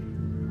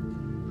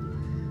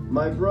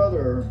 My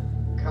brother,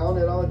 count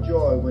it all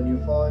joy when you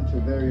fall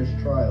into various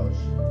trials,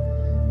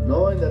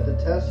 knowing that the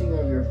testing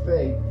of your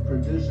faith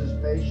produces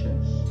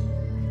patience.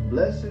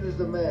 Blessed is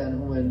the man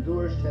who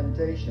endures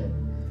temptation,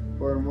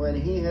 for when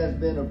he has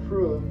been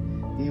approved,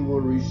 he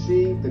will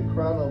receive the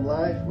crown of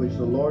life which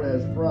the Lord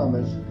has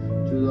promised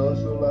to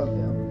those who love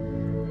him.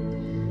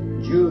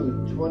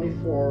 Jude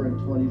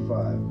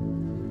 24:25.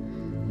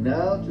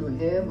 Now to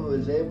him who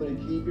is able to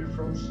keep you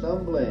from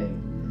stumbling,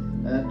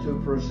 and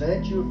to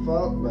present you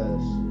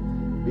faultless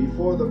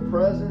before the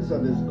presence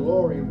of his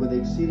glory with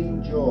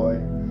exceeding joy,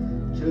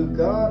 to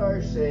God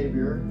our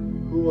Savior,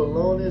 who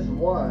alone is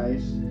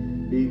wise,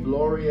 be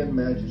glory and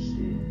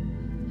majesty.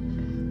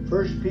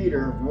 1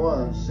 Peter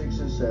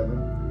 1:6-7.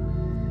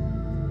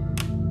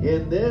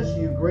 In this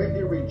you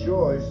greatly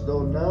rejoice,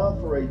 though now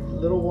for a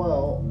little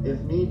while, if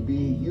need be,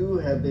 you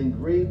have been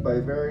grieved by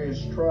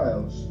various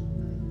trials,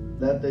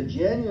 that the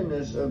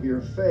genuineness of your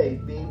faith,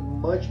 being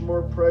much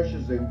more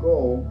precious than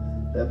gold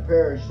that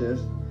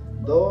perishes,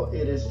 though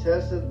it is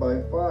tested by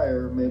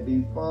fire, may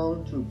be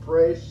found to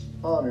praise,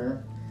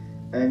 honor,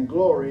 and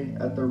glory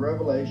at the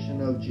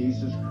revelation of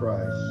Jesus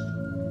Christ.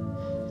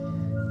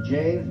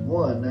 James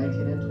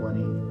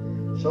 1:19-20.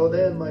 So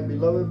then, my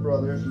beloved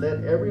brothers,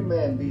 let every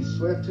man be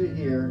swift to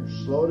hear,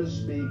 slow to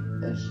speak,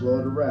 and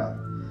slow to wrath.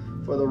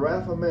 For the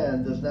wrath of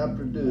man does not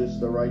produce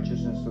the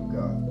righteousness of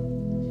God.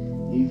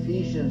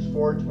 Ephesians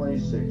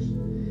 4:26.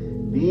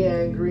 Be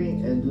angry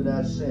and do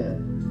not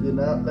sin. Do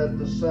not let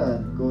the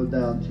sun go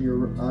down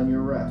on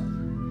your wrath.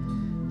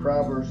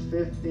 Proverbs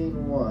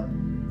 15:1.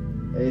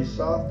 A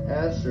soft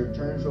answer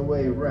turns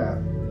away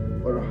wrath,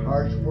 but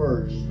harsh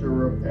words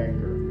stir up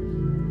anger.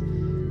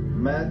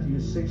 Matthew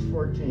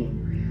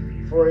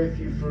 6:14. For if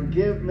you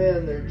forgive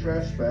men their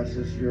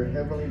trespasses, your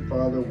heavenly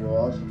Father will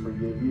also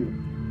forgive you.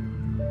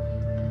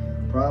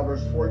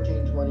 Proverbs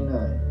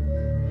 14:29.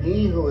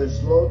 He who is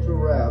slow to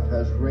wrath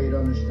has great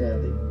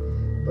understanding,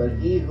 but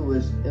he who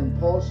is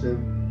impulsive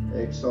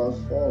exalts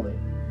folly.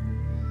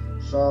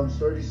 Psalms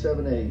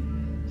 37:8.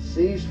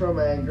 Cease from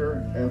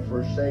anger and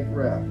forsake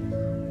wrath.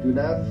 Do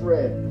not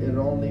fret, it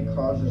only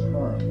causes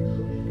harm.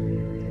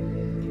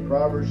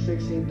 Proverbs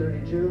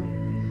 16:32.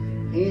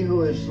 He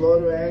who is slow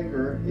to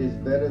anger is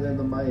better than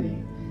the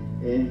mighty,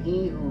 and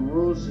he who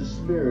rules his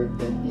spirit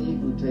than he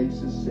who takes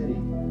his city.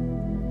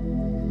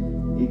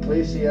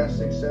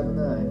 Ecclesiastes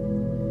 7:9.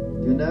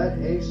 Do not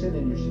hasten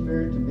in your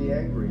spirit to be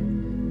angry,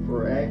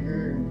 for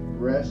anger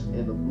rests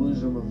in the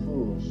bosom of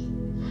fools.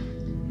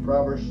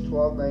 Proverbs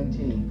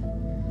 12:19.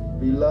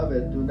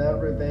 Beloved, do not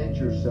revenge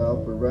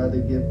yourself, but rather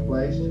give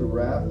place to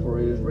wrath, for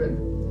it is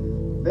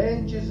written,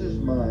 Vengeance is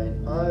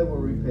mine, I will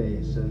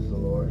repay, says the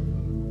Lord.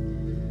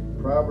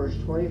 Proverbs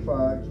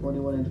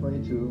 25:21 and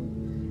 22.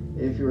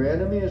 If your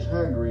enemy is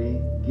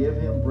hungry, give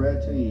him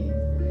bread to eat,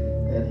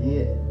 and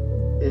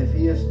if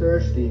he is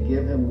thirsty,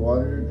 give him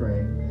water to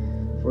drink.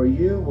 For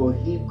you will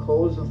heap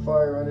coals of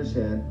fire on his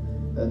head,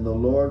 and the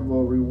Lord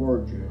will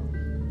reward you.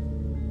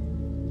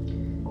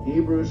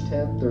 Hebrews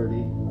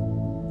 10:30.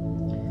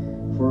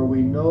 For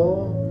we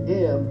know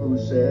him who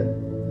said,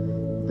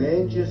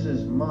 Vengeance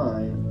is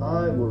mine,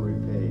 I will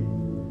repay,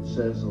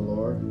 says the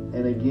Lord.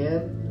 And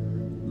again,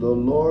 the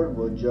Lord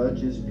will judge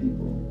his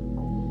people.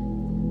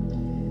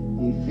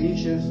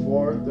 Ephesians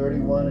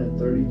 4:31 and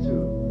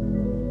 32.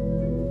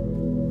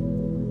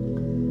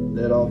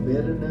 Let all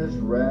bitterness,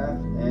 wrath,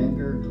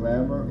 anger,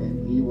 clamor,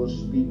 and evil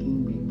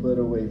speaking be put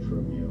away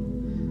from you,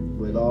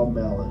 with all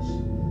malice.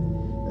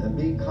 And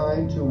be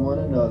kind to one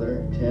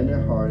another,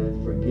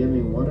 tender-hearted,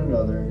 forgiving one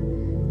another,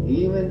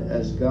 even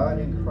as God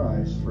in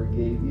Christ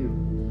forgave you.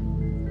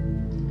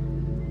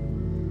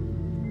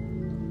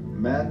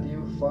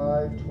 Matthew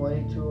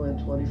 5:22 and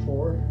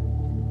 24.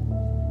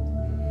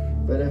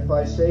 But if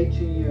I say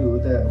to you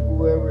that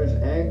whoever is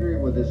angry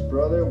with his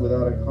brother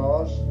without a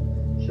cause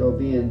shall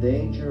be in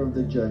danger of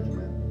the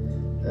judgment,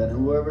 and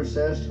whoever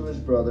says to his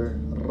brother,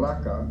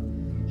 Raka,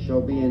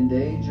 shall be in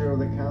danger of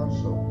the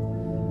council,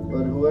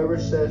 but whoever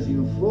says,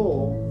 you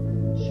fool,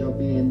 shall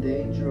be in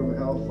danger of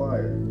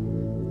hellfire.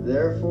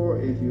 Therefore,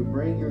 if you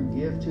bring your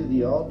gift to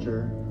the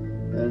altar,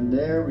 and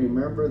there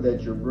remember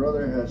that your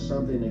brother has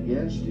something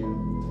against you,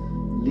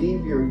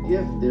 leave your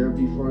gift there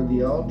before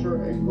the altar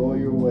and go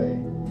your way.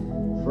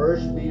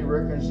 First be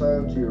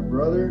reconciled to your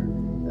brother,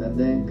 and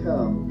then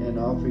come and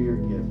offer your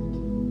gift.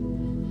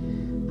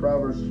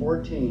 Proverbs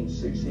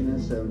 14:16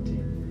 and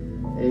 17.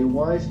 A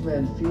wise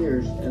man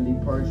fears and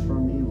departs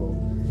from evil,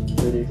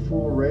 but a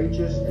fool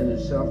rages and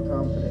is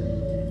self-confident.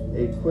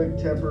 A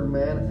quick-tempered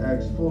man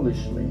acts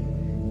foolishly,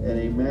 and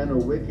a man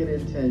of wicked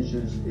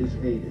intentions is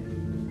hated.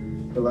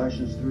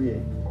 Colossians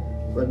 3:8.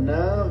 But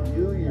now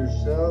you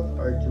yourself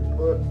are to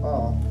put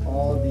off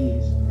all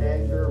these: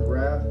 anger,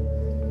 wrath,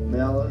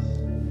 malice,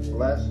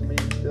 blasphemy,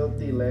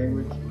 filthy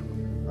language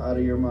out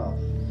of your mouth.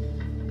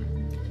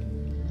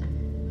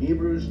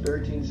 Hebrews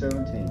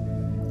 13:17.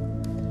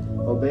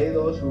 Obey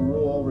those who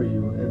rule over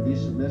you, and be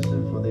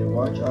submissive, for they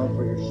watch out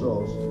for your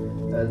souls,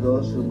 as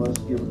those who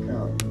must give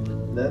account.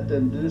 Let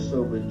them do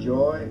so with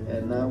joy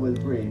and not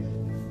with grief,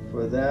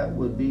 for that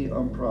would be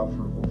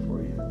unprofitable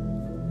for you.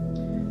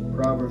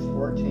 Proverbs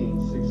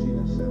 14:16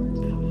 and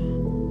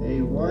 17.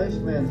 A wise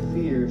man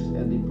fears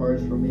and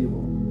departs from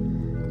evil,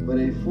 but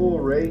a fool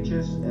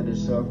rages and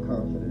is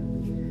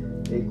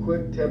self-confident. A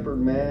quick-tempered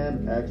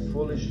man acts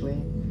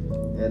foolishly,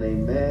 and a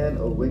man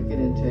of wicked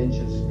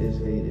intentions is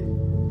hated.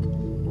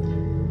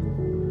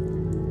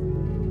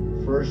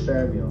 1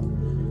 Samuel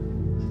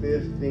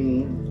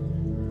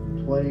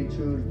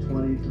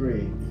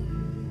 15:22-23.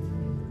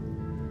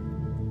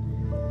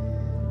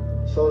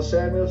 So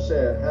Samuel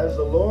said, Has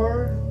the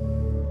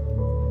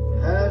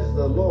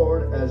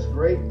Lord as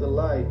great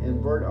delight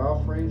in burnt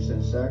offerings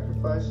and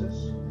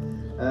sacrifices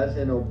as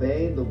in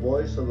obeying the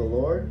voice of the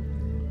Lord?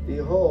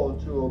 Behold,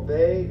 to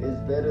obey is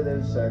better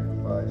than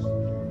sacrifice,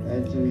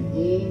 and to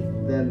heed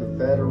than the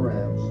fat of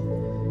rams.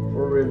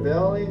 For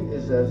rebelling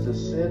is as the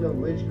sin of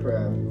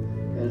witchcraft,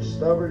 and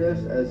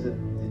stubbornness as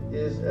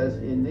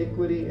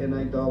iniquity and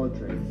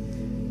idolatry.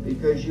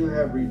 Because you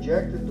have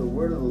rejected the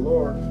word of the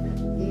Lord,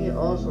 he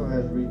also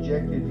has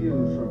rejected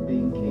you from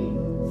being king.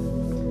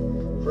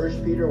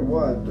 1 Peter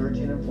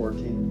 1:13 and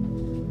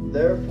 14.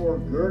 Therefore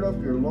gird up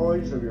your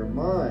loins of your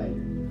mind,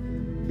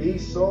 be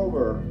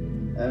sober,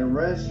 and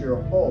rest your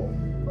hope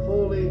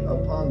fully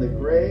upon the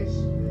grace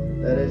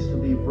that is to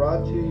be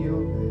brought to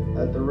you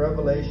at the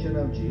revelation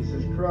of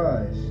Jesus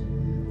Christ.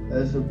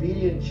 As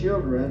obedient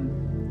children,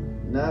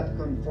 not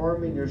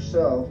conforming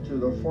yourself to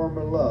the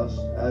former lusts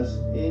as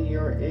in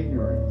your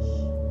ignorance.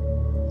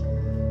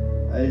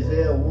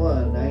 Isaiah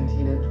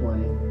 1:19 and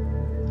 20.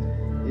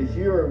 If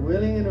you are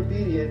willing and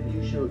obedient,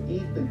 you shall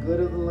eat the good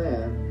of the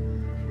land.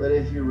 But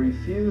if you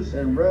refuse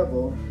and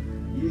rebel,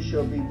 you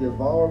shall be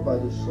devoured by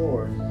the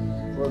sword.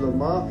 For the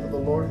mouth of the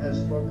Lord has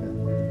spoken.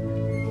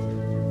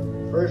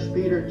 1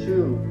 Peter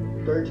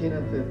 2, 13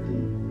 and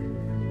 15.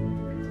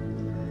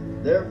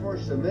 Therefore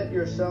submit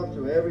yourself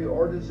to every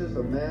ordinances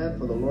of man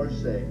for the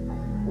Lord's sake,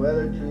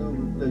 whether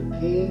to the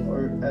king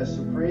or as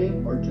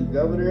supreme, or to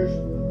governors,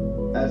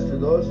 as to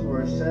those who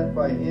are sent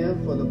by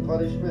him for the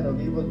punishment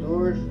of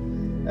evildoers,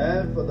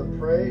 and for the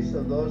praise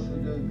of those who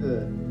do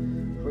good.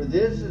 For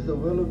this is the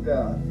will of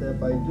God,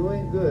 that by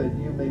doing good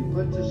you may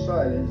put to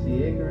silence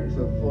the ignorance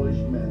of foolish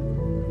men.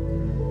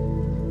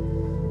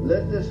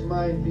 Let this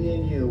mind be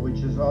in you,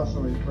 which is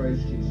also in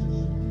Christ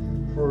Jesus,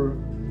 for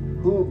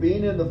who,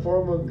 being in the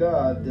form of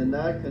God, did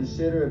not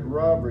consider it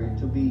robbery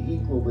to be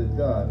equal with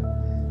God,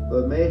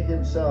 but made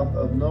himself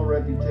of no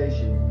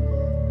reputation,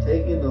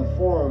 taking the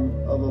form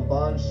of a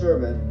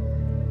bondservant,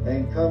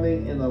 and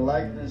coming in the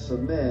likeness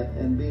of men,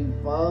 and being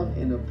found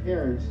in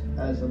appearance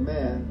as a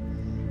man,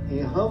 he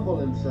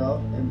humbled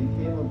himself and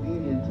became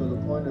obedient to the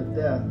point of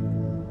death,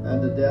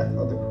 and the death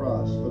of the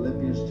cross.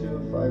 Philippians 2,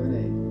 5 and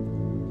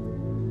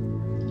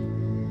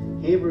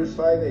 8. Hebrews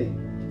 5, 8.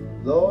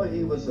 Though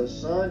he was a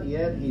son,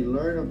 yet he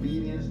learned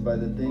obedience by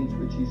the things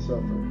which he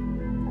suffered.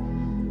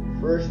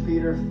 1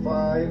 Peter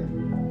 5,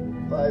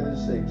 5 and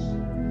 6.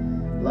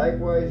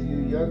 Likewise, you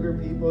younger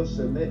people,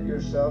 submit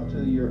yourself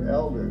to your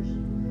elders.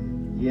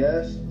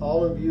 Yes,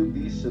 all of you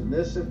be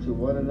submissive to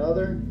one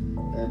another,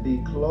 and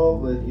be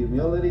clothed with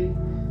humility.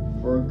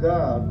 For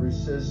God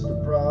resists the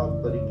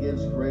proud, but he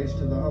gives grace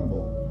to the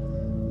humble.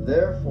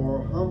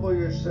 Therefore, humble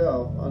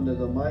yourself under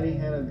the mighty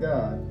hand of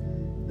God,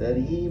 that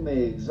he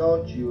may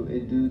exalt you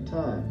in due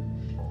time.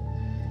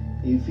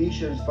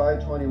 Ephesians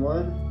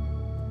 5:21.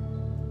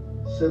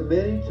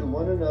 Submitting to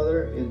one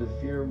another in the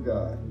fear of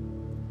God.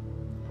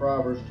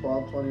 Proverbs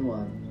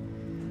 12:21.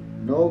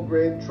 No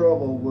grave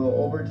trouble will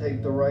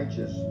overtake the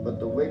righteous, but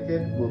the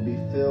wicked will be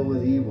filled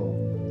with evil.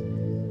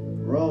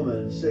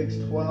 Romans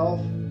 6:12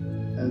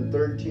 and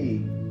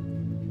 13.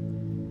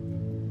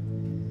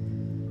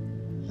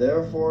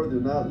 Therefore do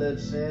not let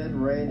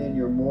sin reign in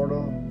your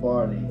mortal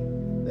body,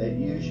 that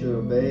you should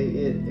obey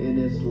it in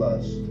its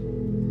lust.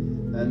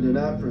 And do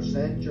not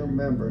present your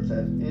members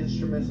as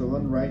instruments of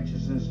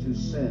unrighteousness to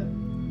sin,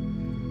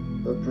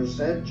 but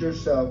present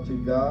yourself to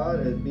God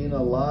as being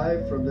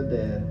alive from the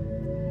dead,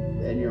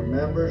 and your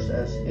members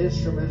as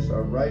instruments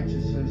of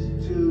righteousness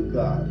to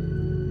God.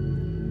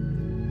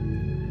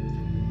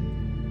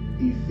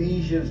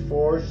 Ephesians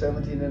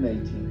 4:17 and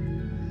 18.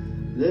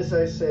 This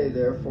I say,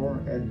 therefore,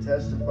 and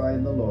testify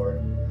in the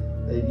Lord,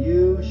 that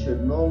you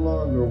should no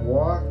longer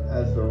walk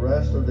as the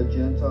rest of the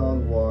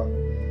Gentiles walk,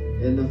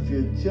 in the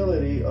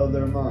futility of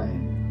their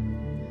mind,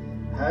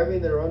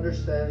 having their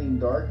understanding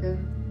darkened,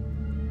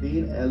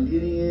 being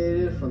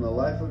alienated from the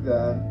life of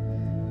God,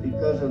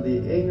 because of the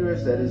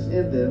ignorance that is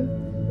in them,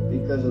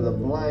 because of the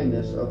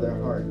blindness of their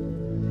heart.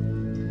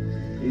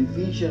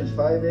 Ephesians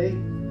 5:8.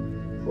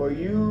 For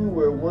you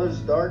were once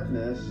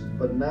darkness,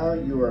 but now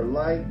you are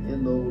light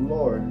in the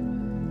Lord.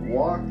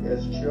 Walk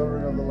as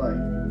children of the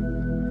light.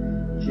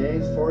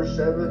 James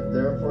 4:7.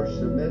 Therefore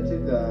submit to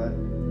God.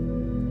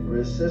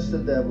 Resist the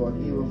devil,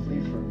 and he will flee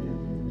from you.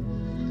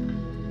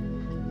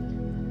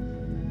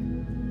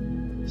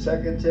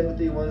 2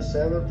 Timothy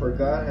 1:7. For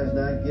God has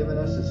not given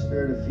us a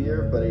spirit of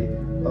fear, but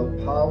of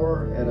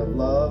power and of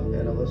love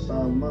and of a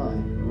sound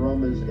mind.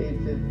 Romans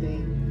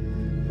 8:15.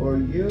 For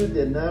you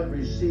did not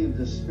receive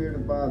the spirit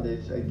of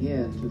bondage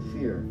again to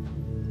fear,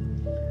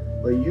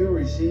 but you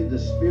received the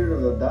spirit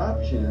of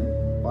adoption,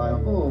 by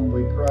whom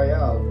we cry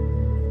out,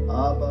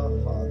 Abba,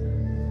 Father.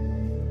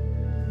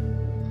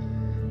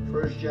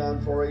 1 John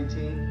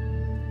 4:18.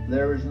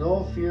 There is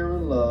no fear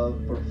in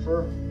love, but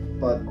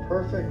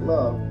perfect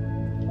love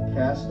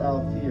casts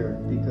out fear,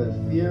 because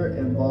fear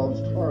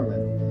involves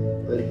torment,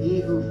 but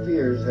he who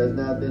fears has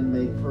not been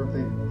made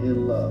perfect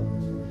in love.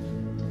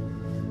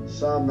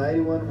 Psalm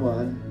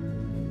 91:1.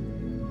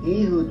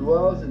 He who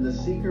dwells in the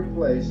secret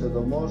place of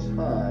the Most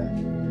High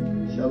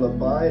shall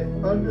abide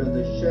under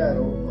the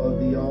shadow of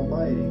the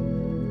Almighty.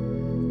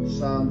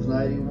 Psalms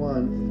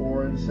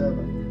 91:4 and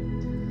 7.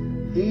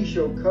 He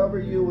shall cover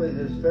you with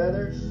his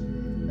feathers,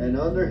 and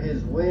under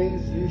his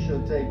wings you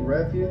shall take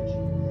refuge.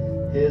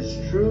 His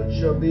truth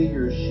shall be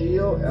your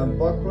shield and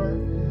buckler.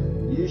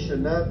 You shall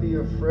not be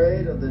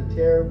afraid of the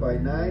terror by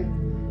night,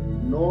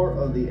 nor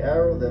of the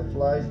arrow that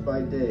flies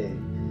by day,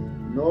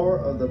 nor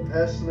of the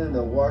pestilence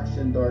that walks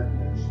in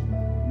darkness,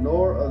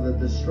 nor of the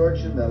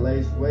destruction that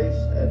lays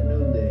waste at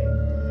noonday.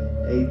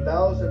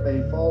 1,000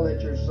 may fall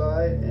at your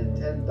side, and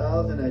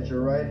 10,000 at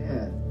your right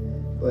hand,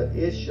 but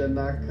it shall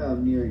not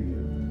come near you.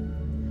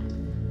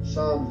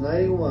 Psalms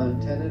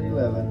 91:10 and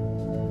 11.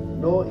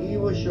 No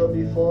evil shall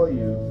befall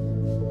you,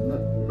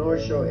 nor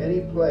shall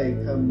any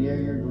plague come near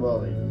your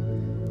dwelling.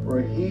 For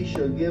he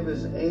shall give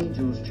his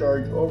angels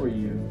charge over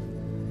you,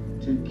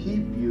 to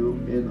keep you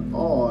in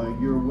all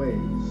your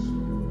ways.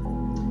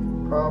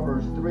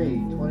 Proverbs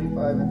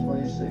 3:25 and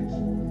 26.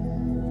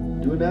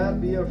 Do not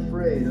be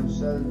afraid of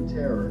sudden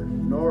terror,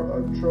 nor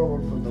of trouble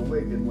from the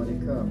wicked when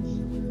it comes.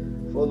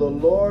 For the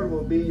Lord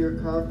will be your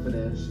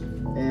confidence,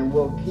 and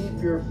will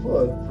keep your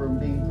foot from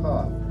being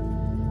caught.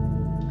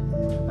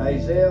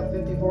 Isaiah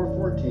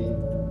 54:14.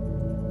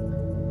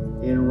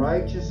 In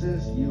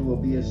righteousness you will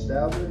be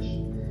established.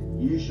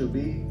 You shall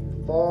be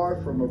far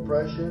from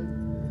oppression,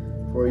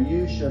 for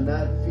you shall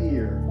not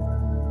fear,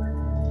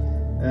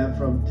 and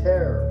from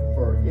terror,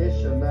 for it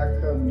shall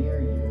not come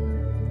near you.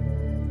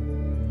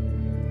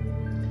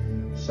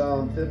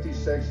 Psalm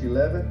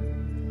 56:11.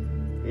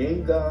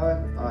 In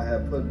God I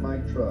have put my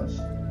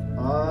trust.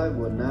 I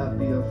will not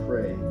be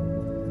afraid.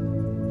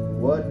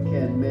 What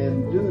can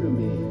men do to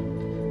me?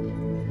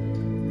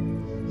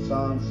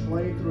 Psalms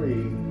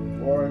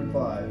 23:4 and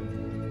 5.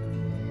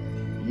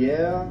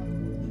 Yeah,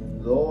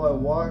 though I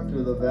walk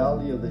through the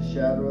valley of the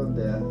shadow of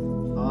death,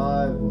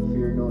 I will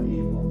fear no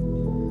evil.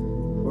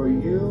 For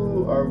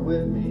you are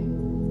with me.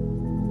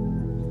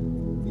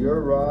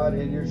 Your rod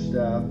and your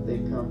staff, they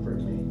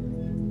comfort me.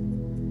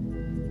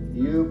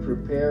 You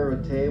prepare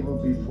a table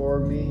before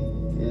me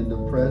in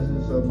the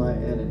presence of my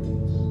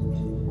enemies.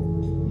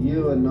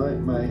 You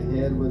anoint my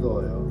head with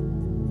oil.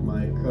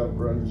 My cup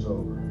runs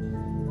over.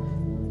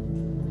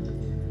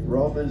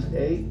 Romans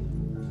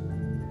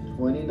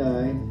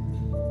 8:29,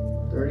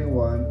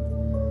 31,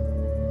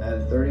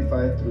 and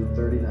 35 through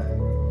 39.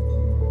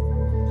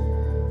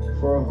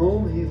 For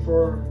whom he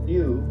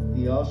foreknew,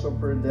 he also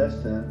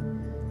predestined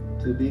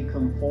to be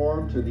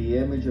conformed to the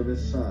image of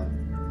his Son,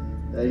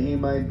 that he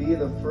might be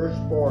the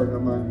firstborn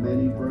among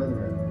many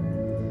brethren.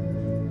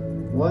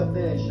 What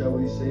then shall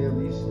we say of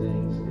these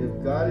things?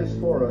 If God is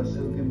for us,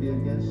 who can be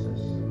against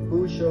us?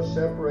 Who shall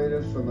separate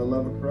us from the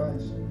love of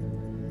Christ?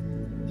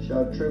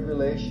 Shall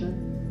tribulation,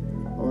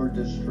 or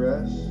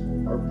distress,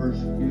 or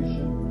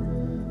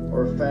persecution,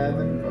 or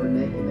famine, or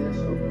nakedness,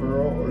 or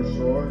peril, or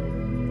sword?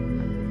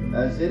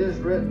 As it is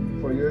written,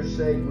 for your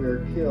sake we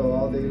are killed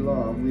all day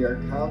long. We are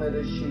counted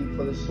as sheep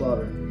for the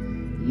slaughter.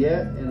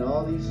 Yet in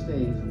all these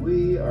things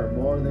we are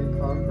more than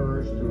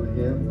conquerors through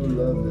him who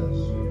loved us.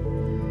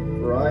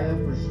 For I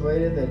am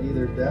persuaded that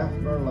neither death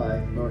nor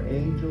life, nor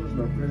angels,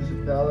 nor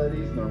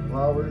principalities, nor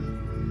powers,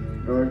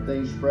 nor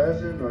things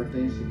present, nor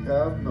things to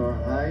come, nor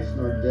heights,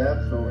 nor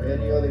depths, nor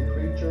any other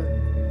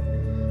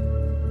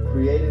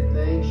created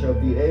thing shall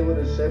be able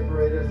to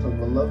separate us from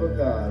the love of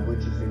God, which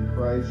is in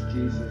Christ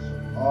Jesus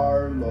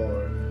our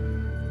Lord.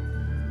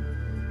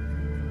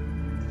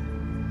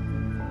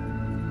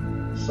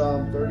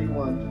 Psalm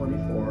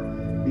 31:24.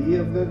 Be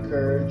of good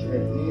courage,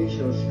 and he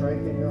shall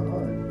strengthen your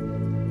heart,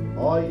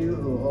 all you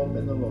who hope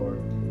in the Lord.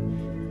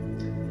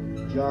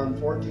 John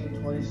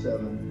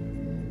 14:27.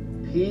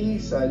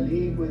 Peace I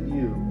leave with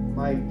you,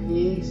 my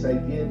peace I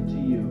give to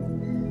you.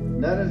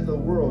 Not as the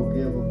world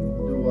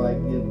do I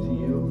give to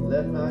you.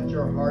 Let not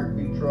your heart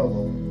be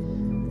troubled,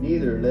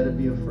 neither let it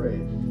be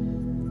afraid.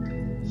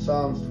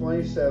 Psalms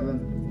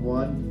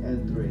 27:1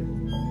 and 3.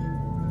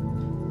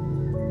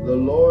 The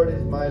Lord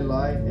is my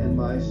light and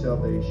my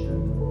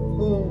salvation.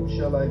 Whom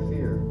shall I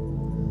fear?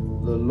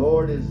 The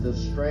Lord is the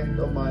strength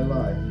of my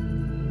life.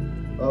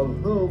 Of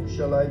whom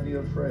shall I be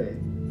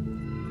afraid?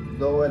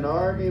 Though an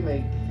army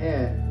may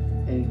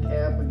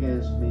encamp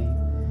against me,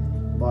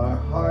 my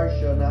heart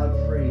shall not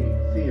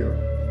fear.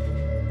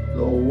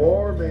 Though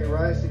war may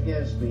rise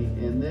against me,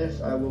 in this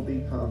I will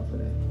be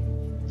confident.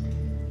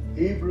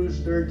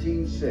 Hebrews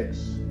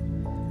 13:6.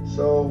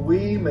 So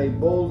we may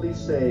boldly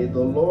say, the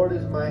Lord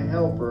is my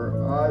helper,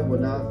 I will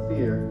not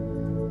fear.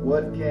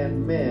 What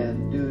can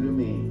man do to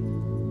me?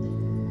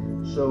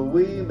 So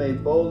we may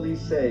boldly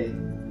say,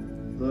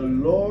 the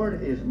Lord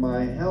is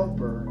my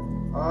helper,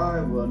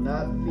 I will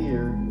not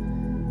fear.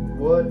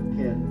 What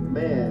can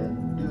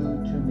man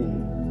do to me?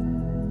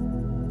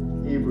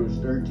 Hebrews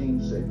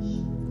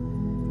 13:6.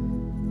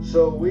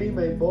 So we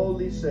may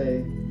boldly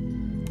say,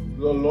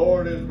 the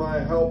Lord is my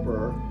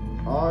helper,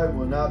 I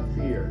will not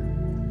fear.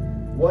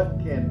 What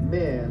can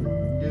man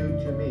do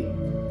to me?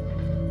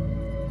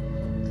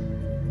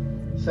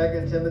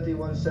 2 Timothy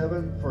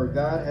 1:7. For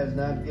God has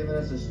not given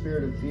us a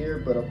spirit of fear,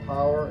 but of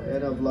power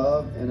and of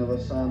love and of a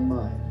sound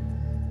mind.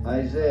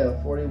 Isaiah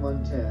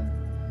 41:10.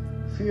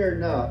 Fear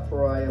not,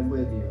 for I am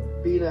with you.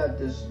 Be not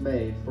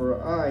dismayed,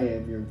 for I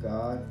am your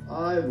God.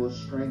 I will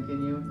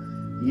strengthen you.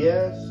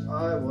 Yes,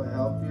 I will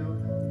help you.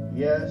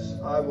 Yes,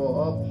 I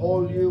will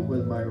uphold you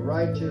with my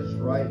righteous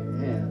right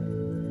hand.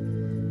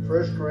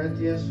 1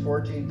 Corinthians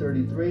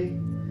 14:33.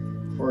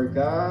 For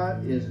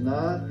God is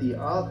not the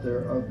author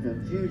of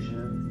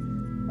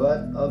confusion,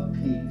 but of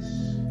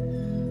peace.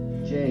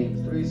 James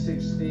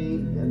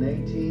 3:16 and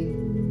 18.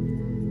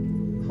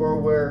 For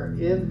where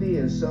envy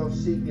and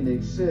self-seeking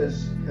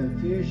exists,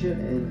 confusion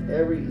and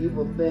every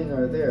evil thing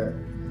are there.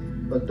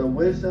 But the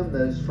wisdom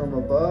that is from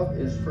above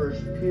is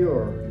first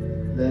pure,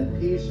 then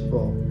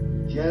peaceable,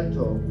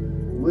 gentle,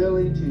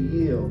 willing to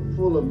yield,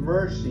 full of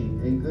mercy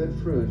and good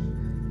fruits,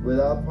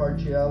 without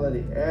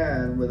partiality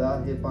and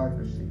without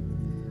hypocrisy.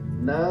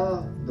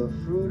 Now the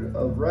fruit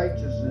of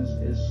righteousness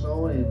is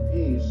sown in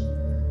peace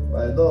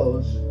by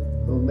those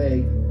who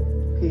make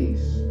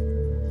peace.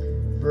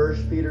 1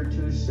 Peter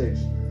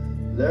 2:6.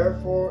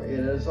 Therefore it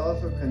is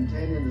also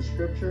contained in the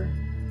scripture,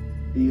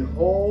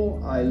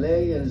 behold, I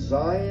lay in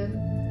Zion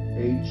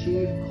a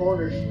chief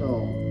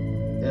cornerstone,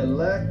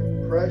 elect,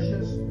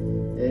 precious,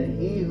 and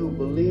he who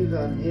believes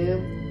on him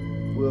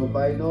will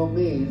by no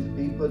means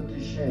be put to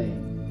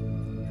shame.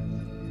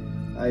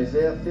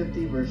 Isaiah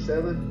 50 verse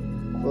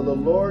 7, for the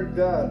Lord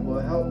God will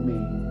help me,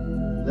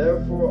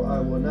 therefore I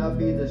will not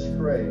be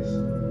disgraced.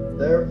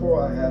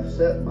 Therefore I have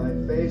set my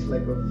face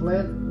like a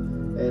flint,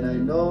 and I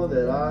know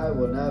that I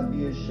will not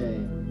be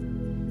ashamed.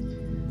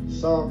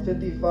 Psalm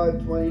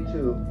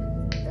 55:22,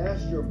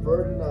 cast your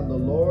burden on the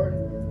Lord,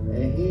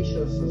 and he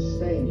shall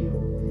sustain you.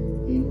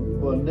 He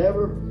will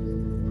never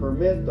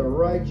permit the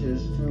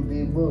righteous to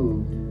be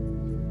moved.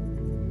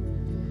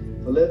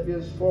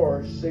 Philippians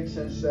 4:6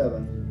 and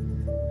 7,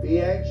 be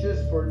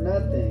anxious for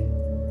nothing,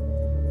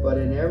 but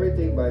in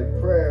everything by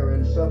prayer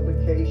and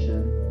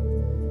supplication,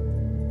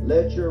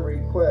 let your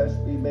requests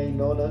be made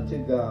known unto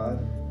God,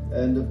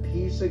 and the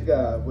peace of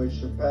God, which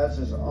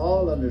surpasses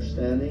all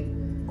understanding,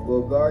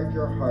 will guard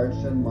your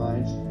hearts and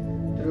minds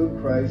through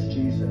Christ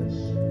Jesus.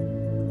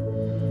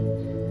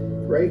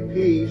 Great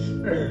peace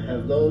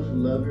have those who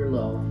love your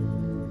law,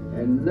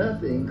 and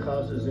nothing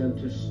causes them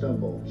to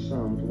stumble.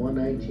 Psalms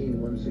 119,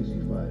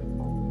 165.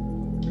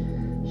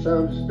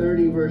 Psalms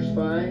 30 verse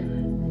 5,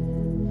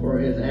 for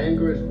his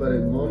anger is but a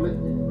moment,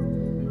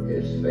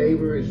 his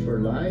favor is for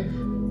life.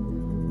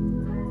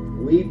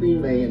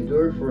 Weeping may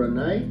endure for a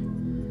night,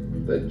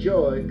 but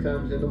joy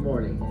comes in the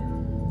morning.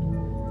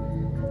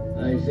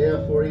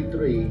 Isaiah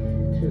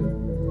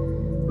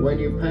 43:2, when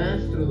you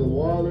pass through the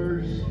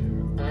waters,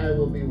 I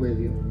will be with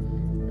you,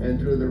 and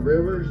through the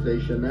rivers they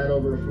shall not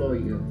overflow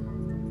you.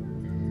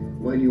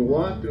 When you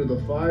walk through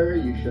the fire,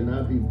 you shall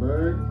not be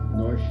burned,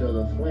 nor shall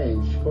the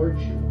flames scorch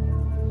you.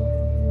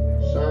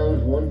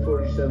 Psalms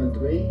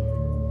 147:3,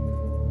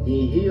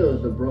 he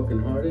heals the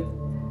brokenhearted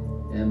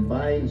and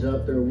binds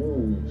up their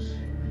wounds.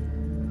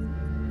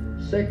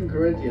 2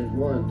 Corinthians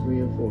 1:3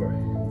 and 4,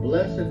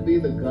 blessed be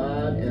the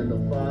God and the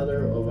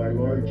Father of our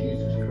Lord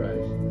Jesus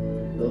Christ,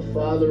 the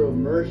Father of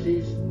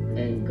mercies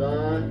and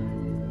God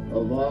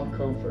of all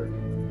comfort,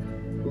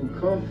 who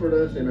comfort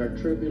us in our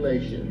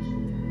tribulations,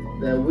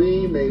 that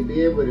we may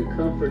be able to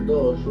comfort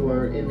those who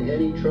are in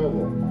any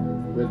trouble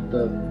with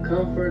the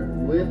comfort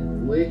with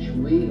which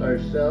we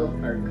ourselves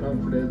are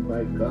comforted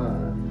by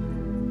God.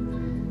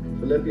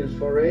 Philippians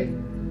 4:8,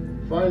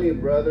 finally,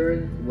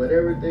 brethren,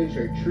 whatever things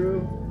are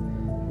true,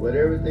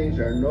 whatever things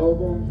are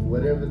noble,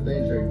 whatever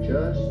things are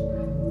just,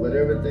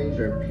 whatever things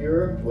are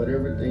pure,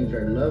 whatever things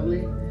are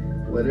lovely,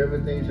 whatever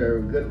things are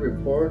of good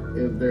report,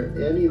 if there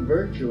any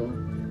virtue,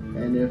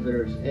 and if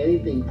there is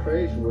anything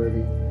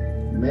praiseworthy,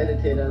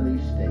 meditate on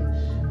these things.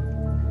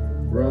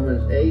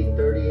 Romans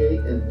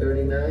 8:38 and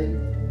 39,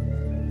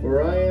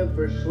 for I am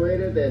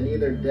persuaded that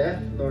neither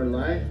death, nor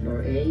life,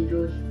 nor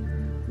angels,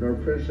 nor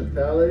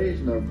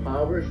principalities, nor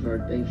powers, nor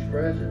things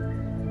present,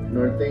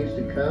 nor things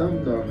to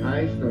come, nor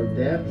heights, nor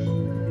depths,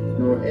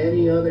 nor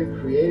any other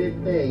created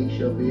thing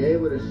shall be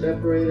able to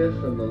separate us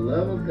from the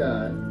love of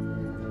God,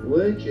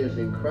 which is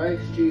in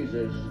Christ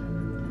Jesus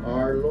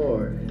our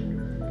Lord.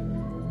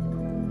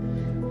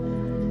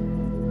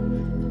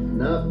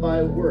 Not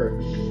by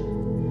works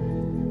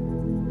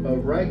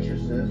of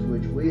righteousness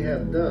which we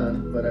have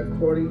done, but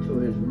according to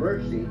his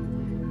mercy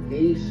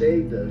he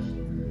saved us,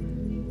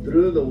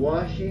 through the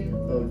washing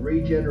of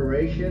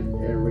regeneration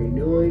and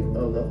renewing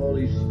of the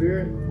Holy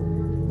Spirit,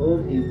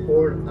 whom he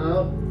poured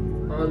out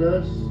on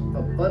us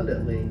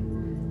abundantly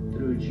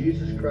through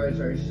Jesus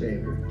Christ our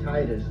Savior.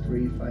 Titus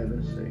 3:5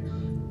 and 6.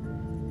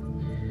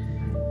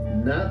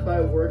 Not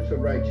by works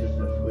of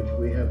righteousness which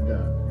we have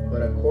done,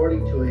 but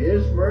according to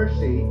his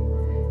mercy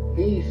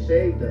he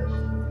saved us,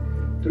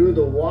 through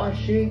the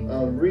washing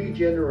of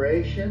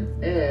regeneration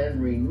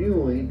and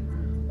renewing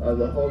of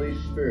the Holy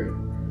Spirit,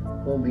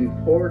 whom he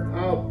poured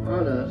out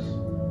on us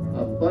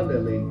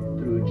abundantly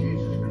through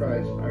Jesus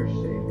Christ our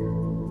Savior.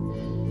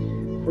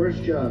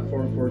 1 John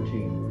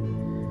 4:14,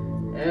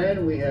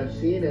 and we have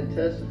seen and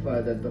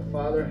testified that the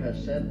Father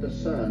has sent the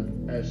Son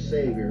as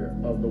Savior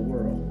of the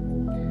world.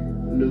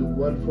 Luke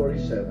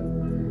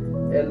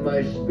 1:47, and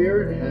my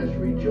spirit has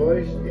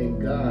rejoiced in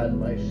God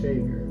my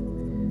Savior.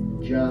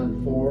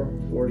 John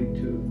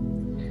 4:42,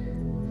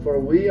 for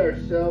we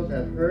ourselves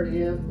have heard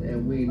him,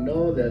 and we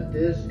know that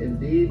this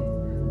indeed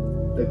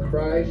the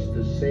Christ,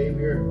 the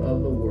Savior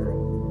of the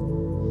world.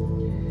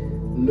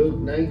 Luke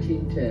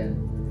 19:10,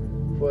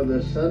 for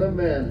the Son of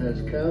Man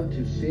has come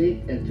to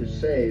seek and to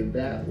save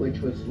that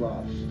which was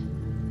lost.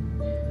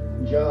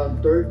 John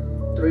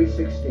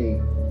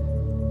 3:16,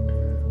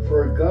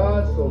 for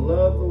God so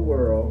loved the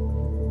world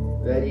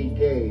that he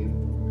gave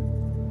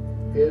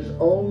his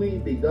only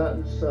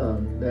begotten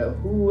Son, that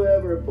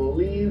whoever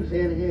believes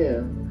in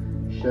him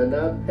shall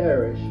not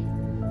perish,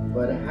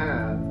 but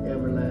have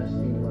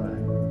everlasting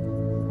life.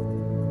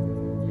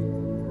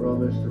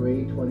 Romans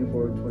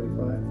 3:24 and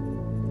 25.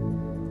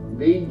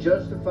 Being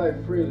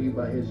justified freely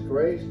by his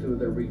grace through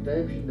the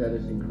redemption that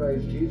is in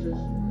Christ Jesus,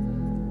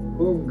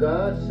 whom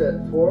God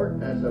set forth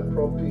as a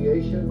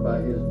propitiation by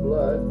his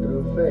blood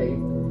through faith,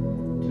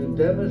 to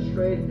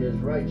demonstrate his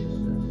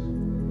righteousness.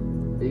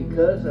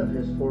 Because of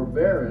his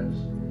forbearance,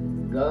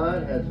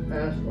 God has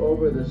passed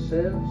over the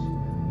sins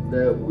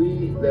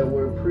that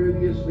were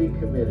previously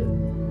committed.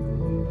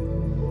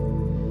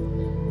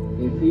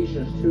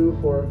 Ephesians 2,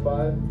 4 and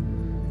 5.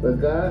 But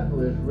God,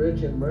 who is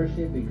rich in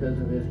mercy because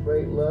of his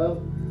great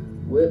love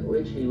with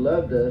which he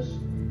loved us,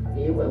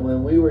 even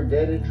when we were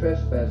dead in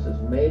trespasses,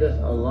 made us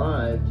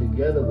alive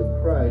together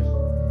with Christ.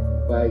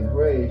 By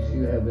grace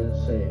you have been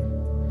saved.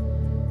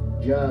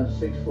 John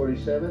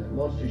 6:47.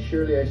 Most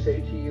assuredly I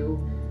say to you,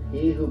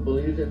 he who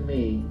believes in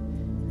me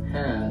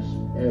has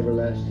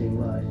everlasting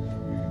life.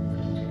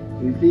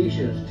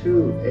 Ephesians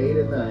 2, 8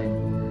 and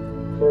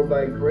 9. For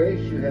by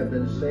grace you have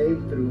been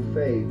saved through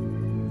faith,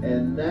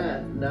 and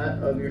that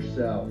not of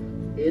yourself.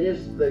 It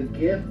is the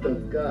gift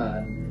of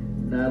God,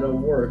 not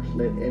of works,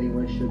 let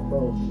anyone should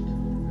boast.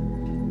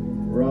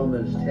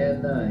 Romans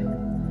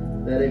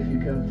 10:9. That if you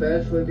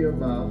confess with your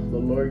mouth the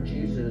Lord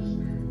Jesus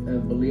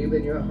and believe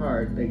in your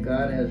heart that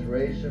God has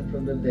raised him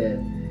from the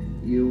dead,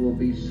 you will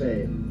be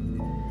saved.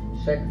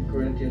 2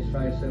 Corinthians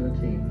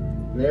 5:17.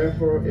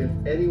 Therefore, if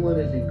anyone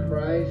is in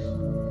Christ,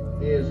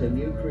 he is a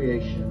new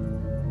creation.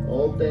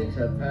 Old things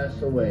have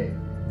passed away.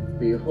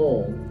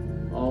 Behold,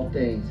 all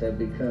things have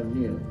become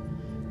new.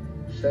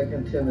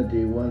 2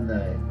 Timothy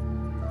 1:9.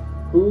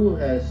 Who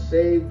has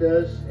saved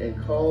us and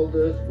called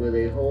us with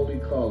a holy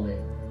calling,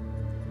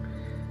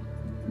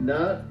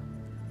 not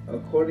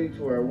according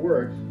to our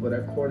works, but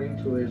according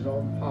to his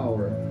own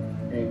power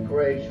and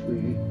grace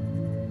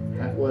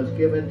was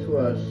given to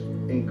us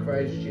in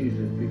Christ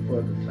Jesus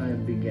before the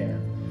time began.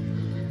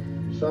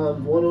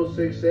 Psalms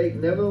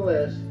 106:8.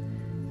 Nevertheless,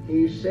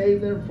 he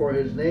saved them for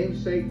his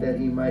name's sake, that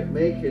he might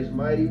make his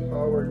mighty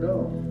power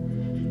known.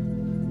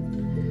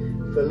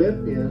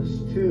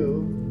 Philippians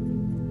 2,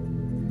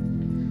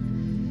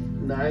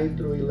 9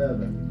 through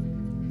 11.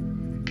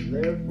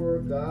 Therefore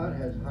God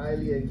has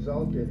highly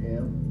exalted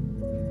him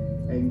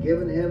and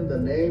given him the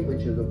name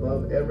which is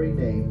above every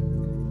name,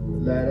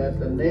 that at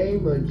the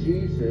name of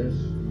Jesus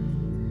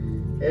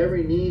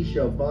every knee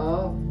shall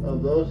bow,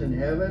 of those in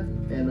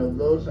heaven and of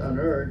those on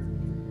earth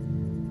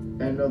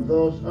and of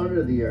those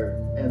under the earth,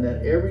 and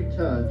that every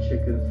tongue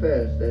should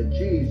confess that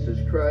Jesus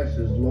Christ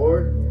is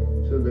Lord,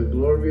 to the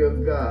glory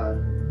of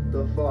God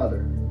the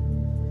Father.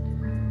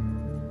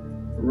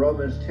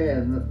 Romans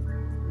 10,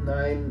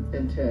 9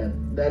 and 10.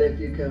 That if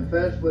you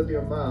confess with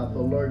your mouth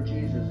the Lord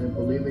Jesus and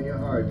believe in your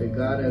heart that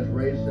God has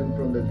raised him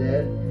from the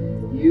dead,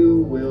 you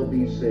will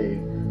be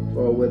saved.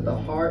 For with the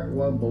heart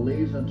one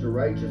believes unto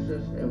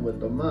righteousness, and with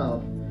the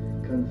mouth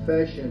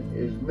confession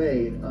is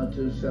made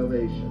unto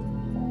salvation.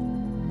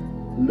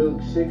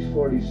 Luke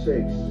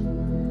 6:46.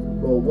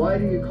 Well, why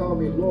do you call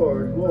me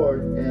Lord,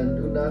 Lord, and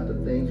do not the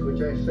things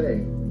which I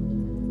say?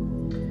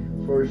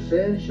 For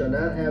sin shall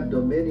not have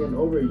dominion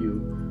over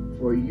you,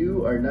 for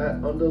you are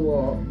not under the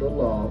law,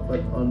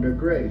 but under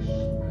grace.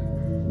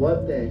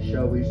 What then?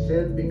 Shall we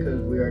sin because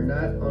we are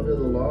not under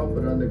the law,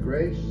 but under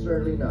grace?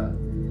 Certainly not.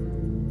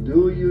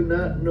 Do you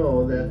not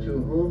know that to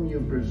whom you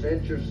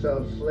present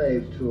yourselves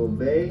slaves to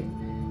obey,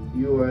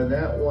 you are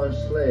that one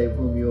slave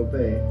whom you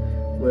obey,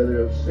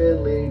 whether of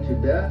sin leading to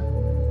death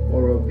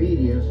or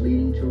obedience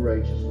leading to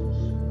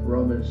righteousness?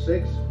 Romans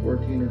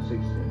 6:14 and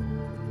 16.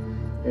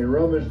 In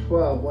Romans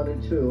 12:1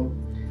 and 2,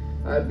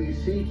 I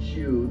beseech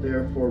you,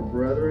 therefore,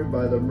 brethren,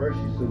 by the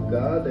mercies of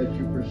God, that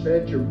you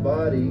present your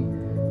body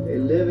a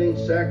living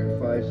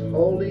sacrifice,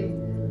 holy,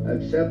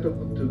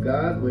 acceptable to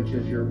God, which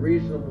is your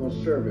reasonable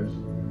service.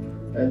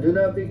 And do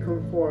not be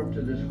conformed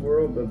to this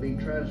world, but be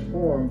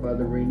transformed by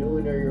the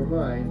renewing of your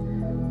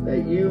mind,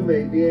 that you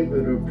may be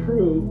able to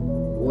prove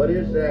what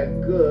is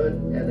that good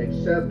and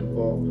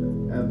acceptable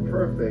and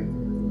perfect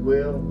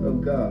will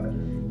of God.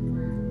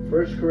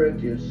 1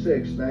 Corinthians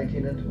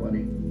 6:19 and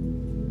 20.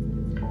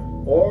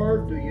 Or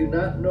do you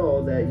not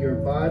know that your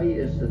body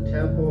is the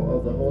temple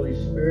of the Holy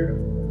Spirit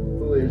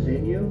who is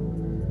in you,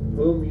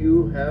 whom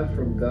you have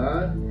from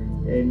God,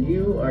 and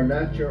you are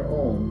not your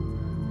own?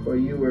 For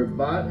you were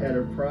bought at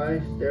a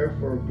price.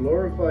 Therefore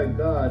glorify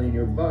God in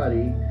your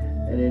body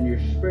and in your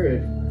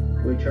spirit,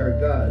 which are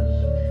God's.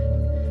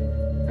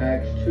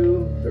 Acts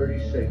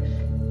 2:36.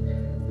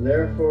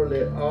 Therefore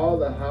let all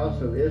the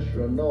house of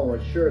Israel know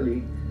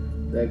assuredly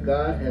that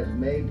God has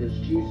made this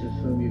Jesus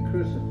whom you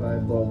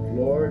crucified both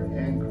Lord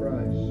and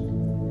Christ.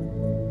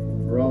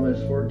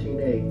 Romans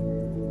 14:8.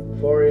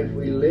 For if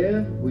we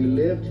live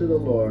to the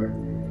Lord,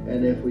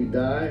 and if we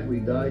die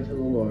to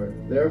the Lord.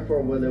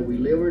 Therefore whether we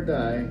live or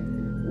die,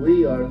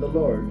 we are the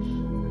Lord's.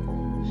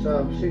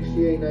 Psalm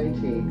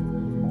 68:19.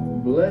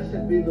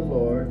 Blessed be the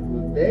Lord,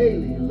 who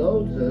daily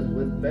loads us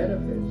with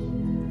benefits,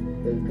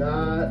 the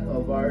God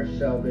of our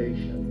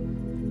salvation.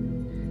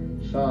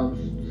 Psalms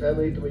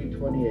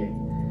 73:28.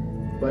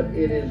 But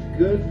it is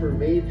good for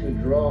me to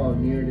draw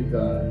near to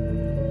God.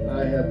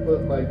 I have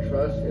put my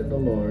trust in the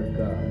Lord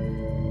God,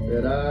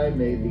 that I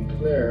may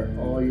declare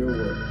all your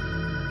works.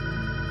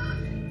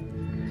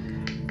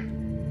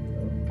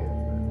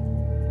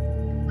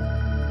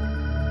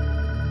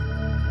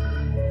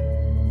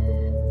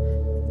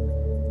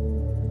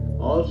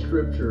 All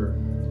Scripture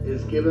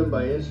is given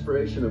by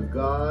inspiration of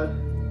God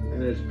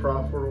and is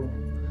profitable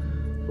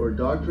for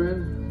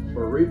doctrine,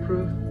 for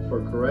reproof,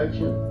 for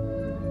correction,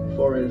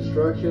 for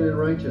instruction in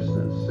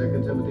righteousness.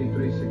 2 Timothy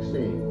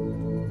 3:16.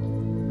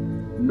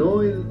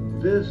 knowing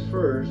this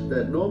first,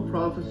 that no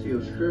prophecy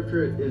of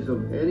Scripture is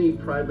of any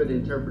private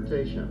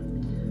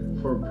interpretation.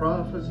 For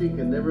prophecy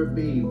can never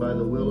be by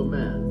the will of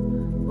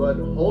man, but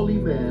holy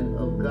men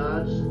of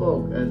God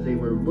spoke as they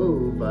were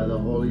moved by the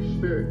Holy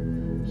Spirit.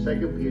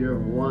 2 Peter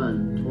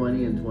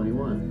 1:20 and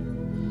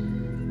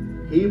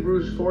 21.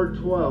 Hebrews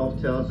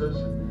 4:12 tells us,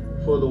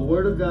 for the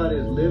word of God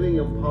is living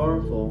and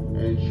powerful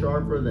and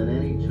sharper than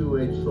any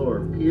two-edged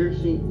sword,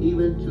 piercing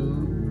even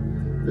to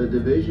the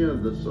division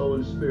of the soul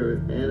and spirit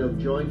and of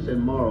joints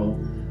and marrow,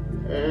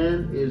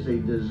 and is a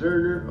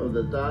discerner of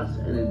the thoughts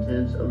and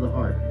intents of the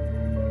heart.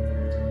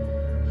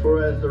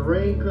 For as the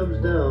rain comes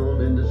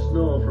down and the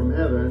snow from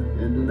heaven,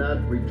 and do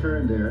not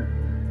return there,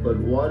 but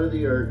water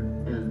the earth,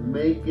 and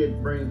make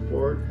it bring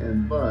forth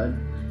and bud,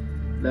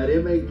 that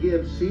it may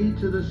give seed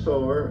to the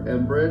sower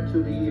and bread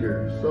to the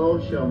eater, so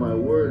shall my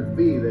word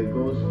be that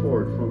goes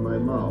forth from my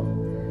mouth.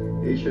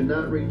 It shall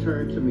not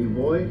return to me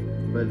void,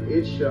 but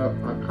it shall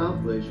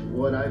accomplish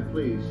what I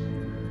please,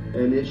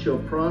 and it shall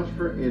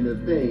prosper in the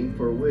thing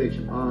for which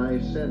I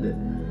send it.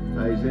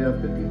 Isaiah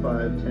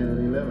 55:10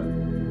 and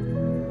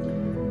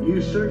 11.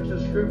 You search the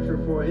Scripture,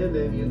 for in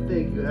them you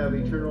think you have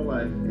eternal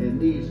life, and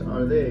these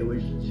are they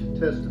which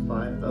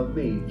testify of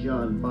me.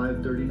 John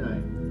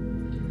 5:39.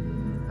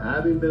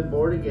 Having been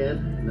born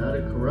again, not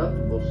a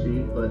corruptible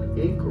seed, but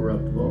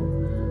incorruptible,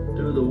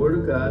 through the word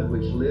of God,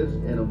 which lives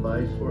and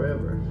abides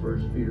forever.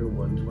 1 Peter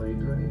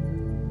 1:23.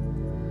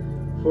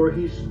 For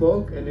he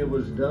spoke, and it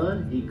was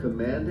done. He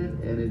commanded,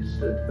 and it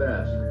stood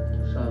fast.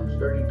 Psalms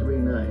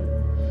 33:9.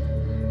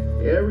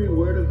 Every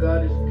word of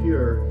God is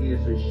pure. He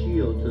is a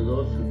shield to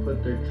those who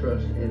put their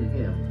trust in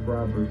him.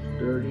 Proverbs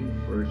 30,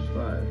 verse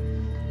 5.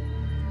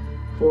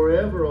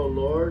 Forever, O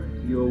Lord,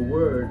 your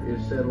word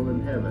is settled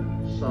in heaven.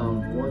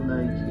 Psalm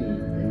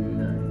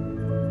 119:89.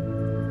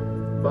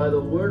 By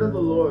the word of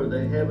the Lord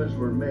the heavens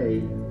were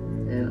made,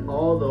 and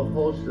all the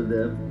host of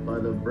them by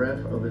the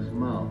breath of his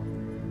mouth.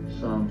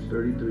 Psalms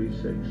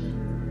 33:6.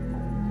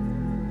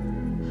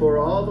 For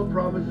all the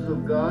promises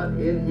of God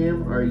in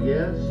him are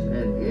yes,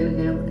 and in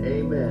him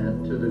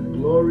amen, to the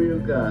glory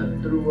of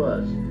God through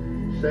us.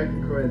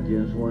 2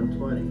 Corinthians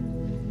 1:20.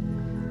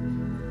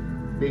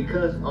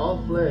 Because all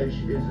flesh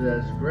is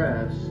as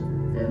grass,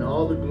 and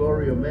all the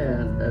glory of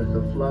man as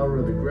the flower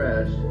of the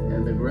grass,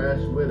 and the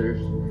grass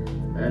withers,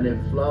 and it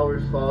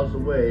flowers falls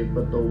away,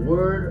 but the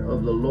word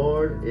of the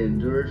Lord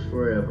endures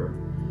forever.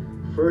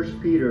 1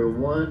 Peter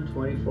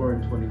 1:24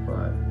 and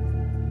 25.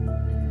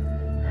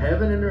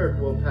 Heaven and earth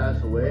will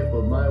pass away,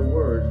 but my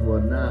words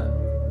will not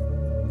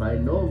by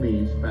no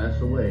means pass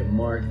away.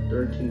 Mark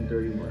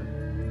 13:31.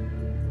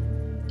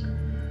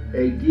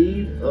 A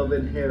deed of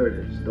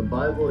inheritance. The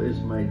Bible is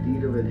my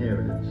deed of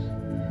inheritance.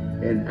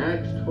 In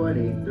Acts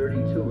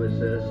 20:32 it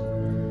says,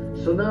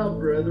 so now,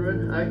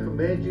 brethren, I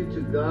commend you to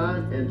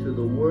God and to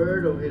the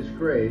word of his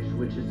grace,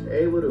 which is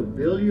able to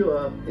build you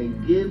up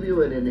and give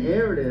you an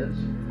inheritance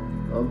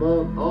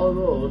among all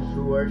those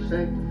who are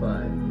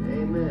sanctified.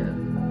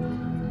 Amen.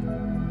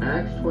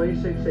 Acts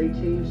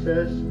 26:18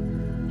 says,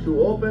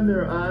 to open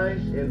their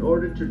eyes in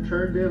order to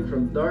turn them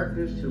from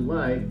darkness to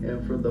light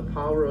and from the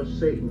power of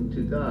Satan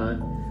to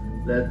God,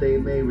 that they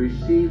may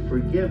receive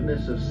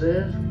forgiveness of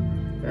sins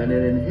and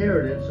an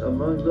inheritance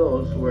among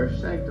those who are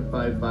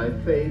sanctified by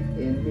faith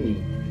in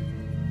me.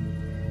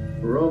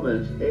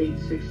 Romans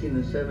 8:16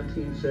 and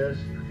 17 says,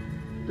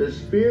 the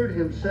Spirit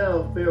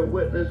himself bear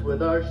witness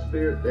with our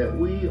spirit that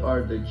we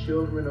are the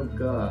children of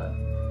God,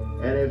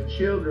 and if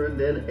children,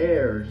 then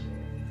heirs,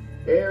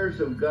 heirs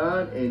of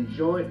God and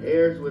joint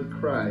heirs with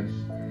Christ,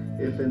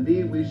 if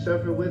indeed we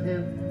suffer with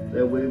him,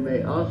 that we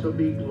may also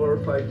be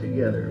glorified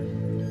together.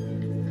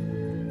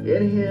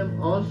 In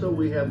him also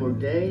we have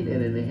ordained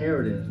an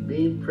inheritance,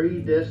 being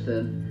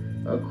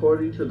predestined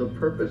according to the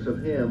purpose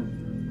of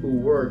him who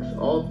works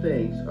all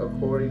things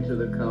according to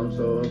the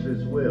counsel of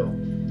his will,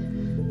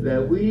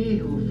 that we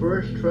who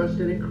first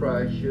trusted in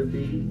Christ should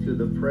be to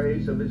the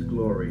praise of his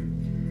glory.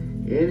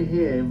 In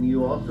him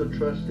you also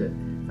trusted,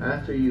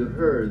 after you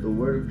heard the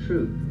word of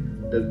truth,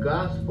 the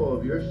gospel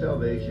of your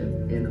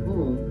salvation, in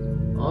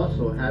whom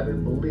also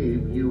having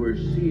believed you were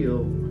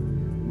sealed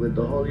with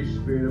the Holy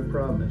Spirit of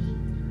promise,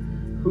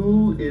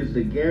 who is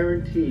the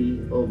guarantee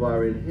of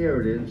our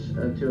inheritance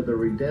until the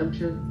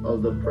redemption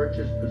of the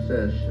purchased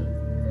possession,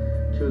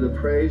 to the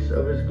praise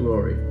of his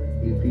glory.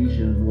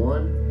 Ephesians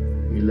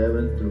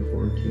 1:11 through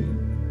 14.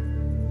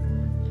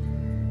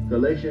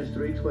 Galatians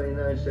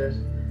 3:29 says,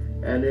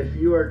 and if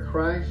you are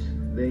Christ,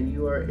 then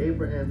you are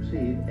Abraham's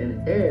seed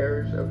and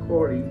heirs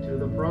according to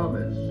the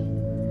promise.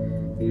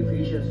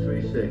 Ephesians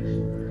 3:6.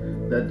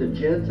 That the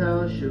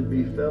Gentiles should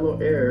be fellow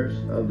heirs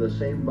of the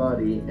same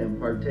body and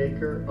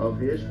partaker of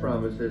his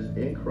promises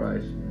in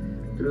Christ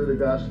through the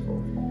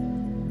gospel.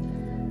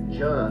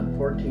 John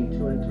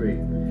 14:2 and 3.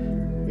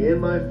 In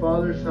my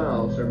Father's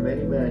house are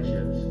many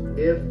mansions.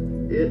 If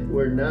it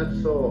were not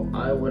so,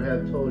 I would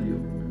have told you.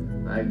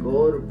 I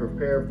go to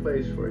prepare a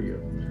place for you.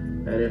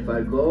 And if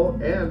I go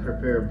and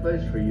prepare a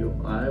place for you,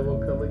 I will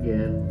come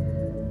again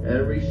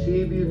and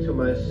receive you to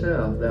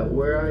myself, that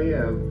where I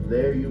am,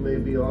 there you may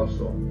be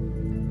also.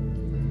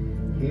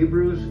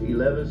 Hebrews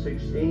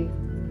 11:16.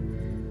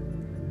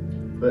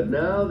 But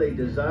now they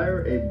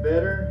desire a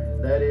better,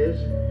 that is,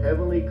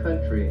 heavenly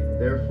country.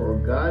 Therefore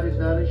God is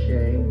not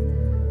ashamed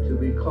to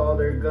be called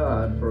their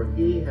God, for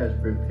he has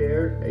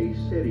prepared a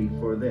city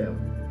for them.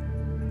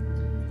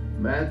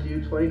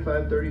 Matthew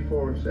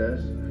 25:34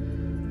 says,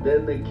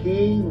 Then the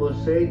king will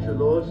say to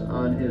those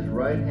on his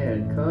right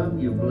hand, Come,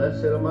 you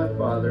blessed of my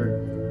Father,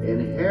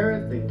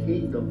 inherit the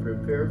kingdom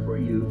prepared for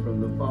you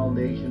from the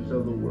foundations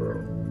of the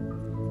world.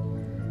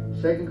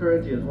 2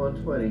 Corinthians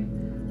 1:20,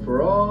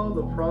 For all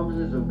the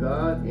promises of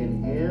God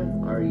in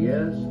him are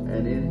yes,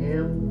 and in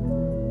him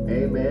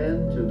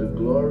amen, to the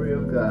glory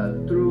of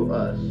God through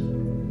us.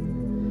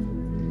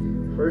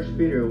 1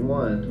 Peter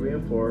 1:3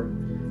 and 4,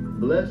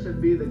 Blessed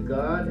be the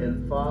God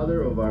and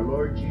Father of our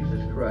Lord Jesus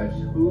Christ,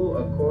 who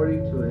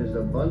according to his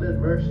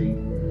abundant mercy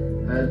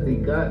has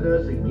begotten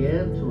us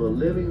again to a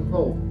living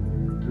hope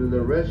through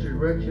the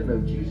resurrection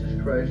of Jesus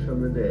Christ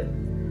from the dead,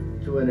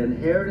 to an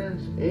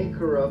inheritance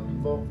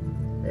incorruptible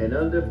and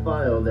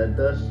undefiled that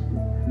does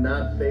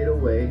not fade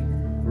away,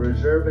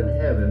 reserved in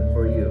heaven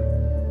for you.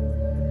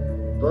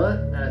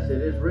 But as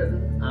it is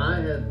written,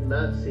 Eye has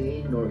not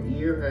seen, nor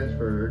ear has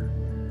heard,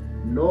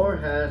 nor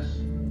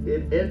has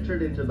it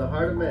entered into the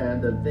heart of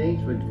man the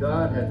things which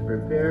God has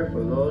prepared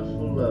for those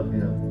who love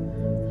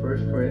him.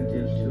 1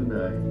 Corinthians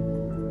 2:9.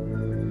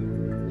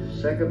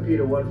 2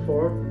 Peter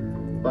 1:4,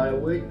 By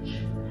which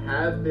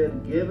have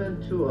been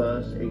given to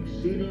us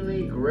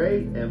exceedingly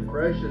great and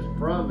precious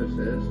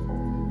promises,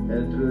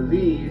 and through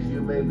these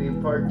you may be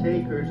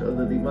partakers of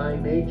the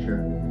divine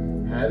nature,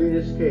 having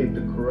escaped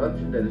the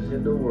corruption that is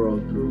in the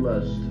world through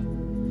lust.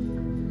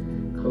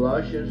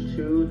 Colossians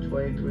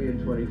 2:23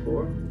 and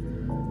 24.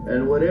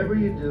 And whatever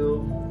you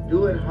do,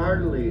 do it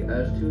heartily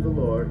as to the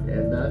Lord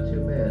and not to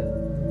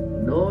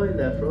men, knowing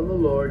that from the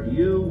Lord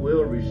you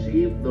will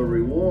receive the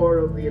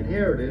reward of the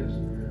inheritance,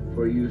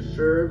 for you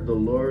serve the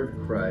Lord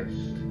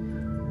Christ.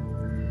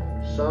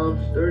 Psalms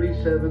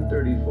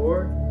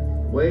 37:34,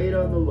 Wait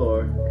on the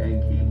Lord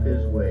and keep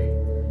his way,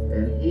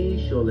 and he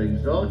shall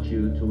exalt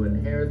you to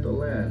inherit the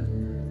land.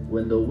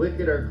 When the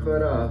wicked are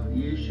cut off,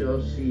 you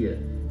shall see it.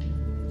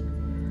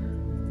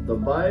 The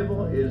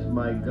Bible is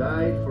my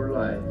guide for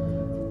life.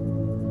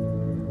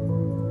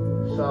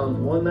 Psalms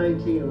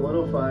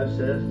 119:105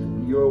 says,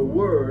 Your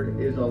word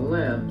is a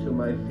lamp to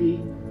my feet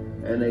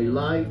and a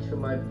light to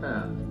my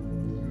path.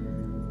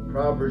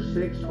 Proverbs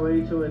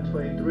 6:22 and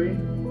 23.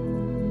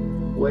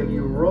 When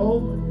you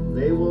roam,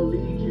 they will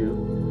lead you.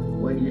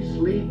 When you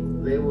sleep,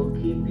 they will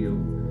keep you.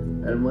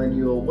 And when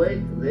you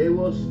awake, they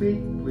will speak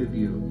with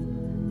you.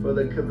 For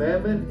the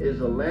commandment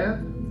is a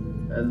lamp,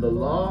 and the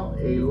law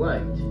a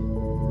light.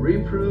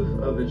 Reproof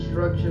of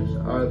instructions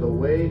are the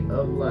way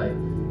of life.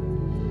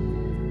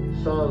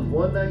 Psalms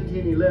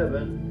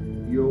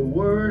 119:11, Your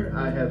word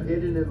I have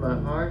hidden in my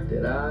heart,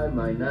 that I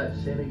might not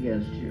sin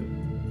against you.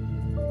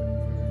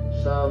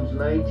 Psalms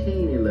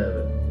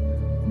 19:11,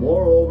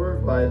 Moreover,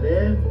 by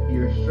them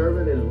your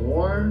servant is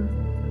warned,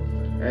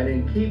 and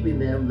in keeping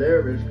them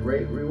there is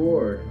great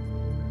reward.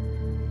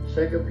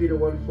 2 Peter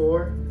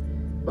 1:4,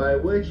 By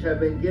which have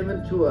been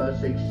given to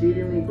us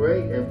exceedingly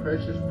great and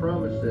precious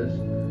promises,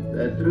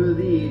 that through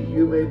these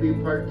you may be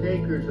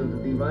partakers of the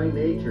divine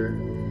nature,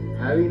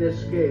 having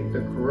escaped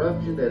the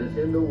corruption that is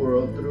in the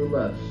world through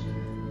lust.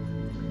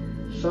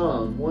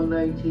 Psalm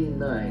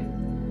 119:9.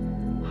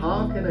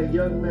 How can a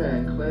young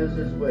man cleanse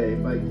his way?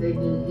 By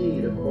taking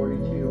heed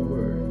according to your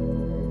word.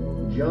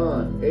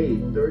 John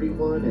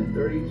 8:31 and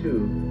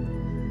 32.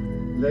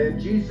 Then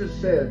Jesus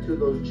said to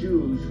those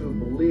Jews who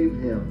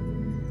believed him,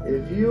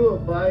 If you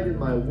abide in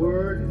my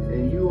word,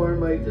 and you are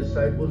my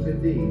disciples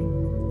indeed,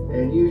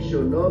 and you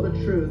shall know the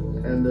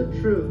truth, and the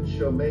truth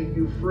shall make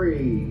you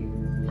free.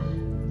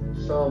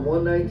 Psalm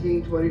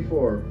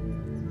 119:24.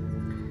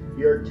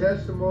 Your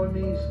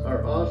testimonies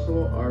are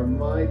also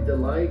my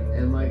delight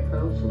and my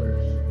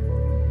counselors.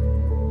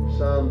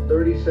 Psalm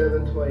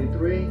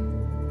 37:23.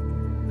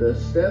 The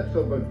steps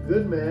of a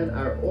good man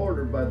are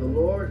ordered by the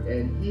Lord,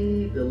 and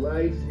he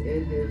delights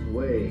in his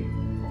way.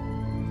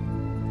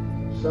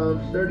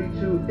 Psalms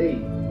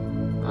 32:8.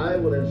 I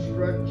will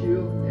instruct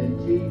you and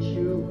teach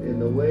you in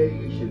the way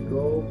you should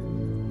go.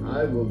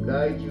 I will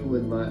guide you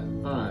with my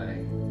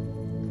eye.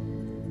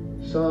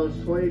 Psalms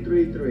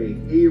 23:3.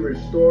 He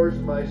restores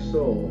my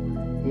soul.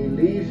 He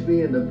leads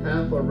me in the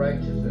path of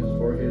righteousness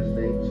for his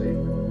name's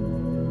sake.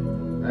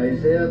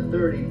 Isaiah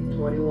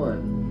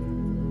 30:21.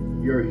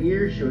 Your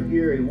ears shall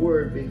hear a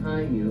word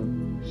behind you,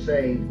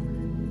 saying,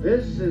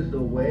 This is the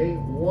way,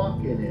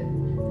 walk in it,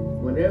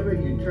 whenever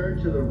you turn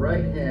to the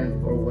right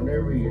hand or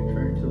whenever you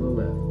turn to the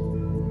left.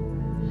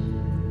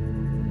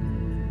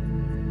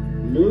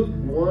 Luke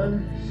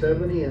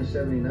 1:70 and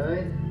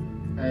 79.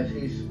 As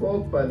he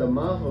spoke by the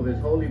mouth of his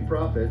holy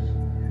prophets,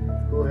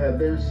 who have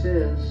been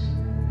since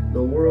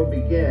the world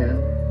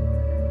began,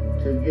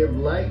 to give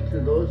light to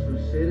those who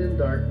sit in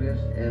darkness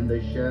and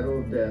the shadow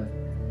of death,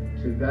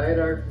 to guide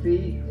our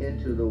feet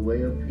into the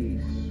way of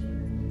peace.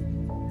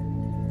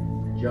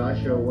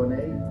 Joshua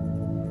 1:8.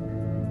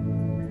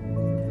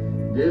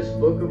 This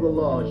book of the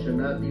law shall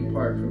not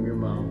depart from your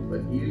mouth,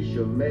 but you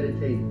shall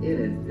meditate in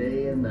it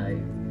day and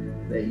night,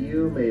 that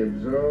you may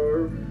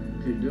observe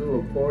to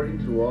do according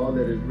to all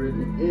that is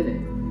written in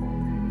it.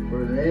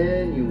 For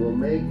then you will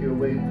make your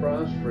way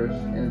prosperous,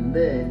 and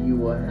then you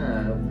will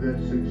have good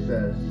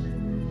success.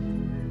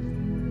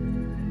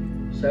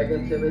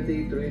 2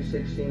 Timothy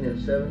 3:16 and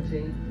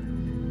 17.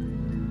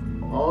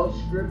 All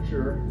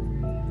scripture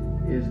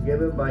is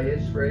given by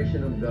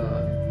inspiration of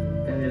God,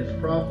 and is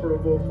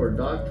profitable for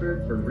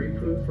doctrine, for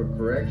reproof, for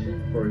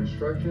correction, for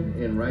instruction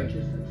in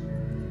righteousness,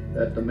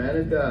 that the man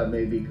of God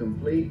may be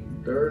complete,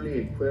 thoroughly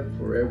equipped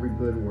for every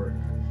good work.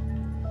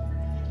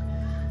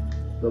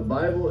 The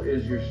Bible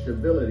is your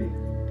stability.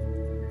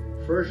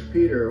 1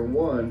 Peter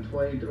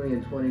 1:23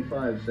 and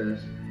 25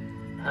 says,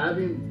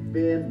 having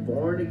been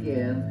born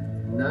again,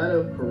 not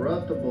of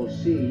corruptible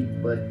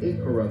seed, but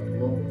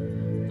incorruptible,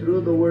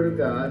 through the word of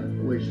God,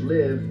 which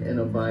lives and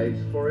abides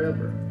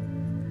forever.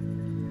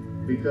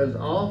 Because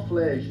all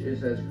flesh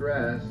is as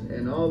grass,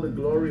 and all the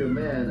glory of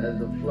man as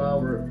the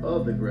flower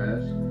of the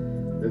grass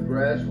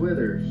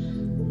withers,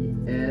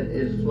 and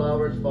its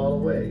flowers fall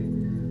away.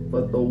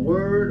 But the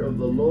word of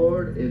the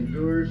Lord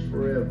endures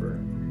forever.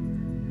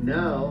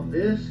 Now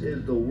this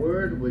is the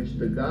word which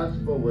the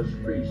gospel was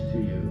preached to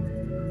you.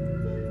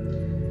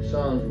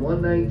 Psalms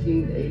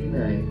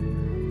 119:89.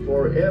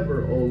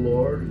 Forever, O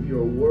Lord,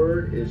 your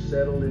word is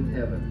settled in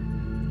heaven.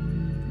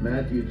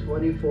 Matthew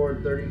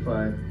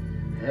 24:35.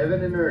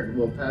 Heaven and earth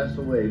will pass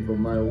away, but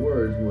my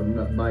words will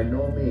not, by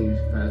no means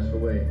pass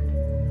away.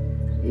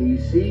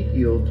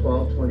 Ezekiel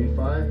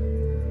 12:25.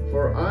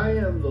 For I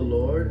am the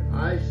Lord,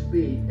 I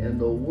speak, and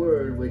the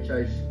word which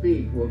I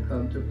speak will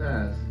come to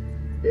pass.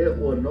 It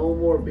will no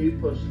more be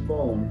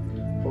postponed.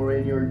 For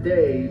in your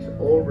days,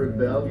 O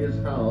rebellious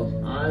house,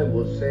 I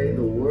will say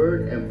the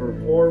word and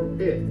perform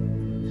it,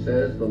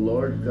 says the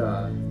Lord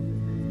God.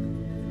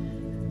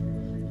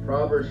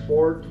 Proverbs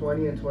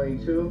 4:20 and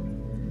 22.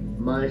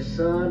 My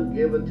son,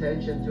 give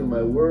attention to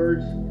my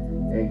words,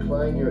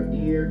 incline your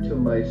ear to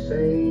my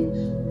sayings.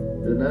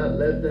 Do not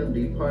let them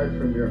depart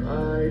from your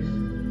eyes.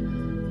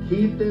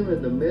 Keep them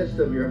in the midst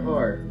of your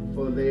heart,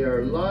 for they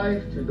are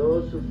life to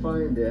those who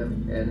find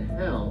them, and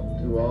health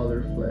to all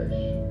their flesh.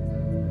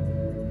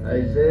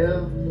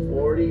 Isaiah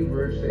 40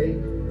 verse 8.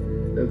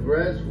 The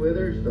grass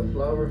withers, the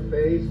flower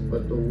fades,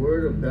 but the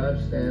word of God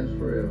stands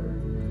forever.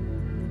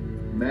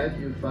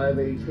 Matthew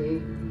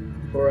 5:18.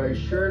 For as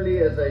surely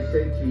as I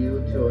say to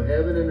you, till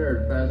heaven and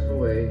earth pass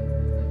away,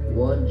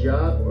 one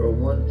jot or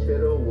one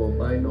tittle will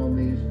by no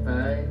means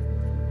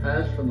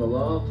pass from the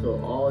law till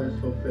all is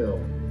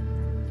fulfilled.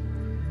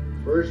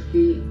 1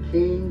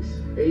 Kings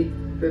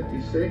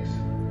 8:56.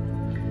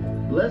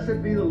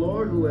 Blessed be the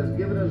Lord who has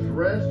given us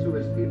rest to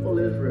his people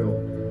Israel.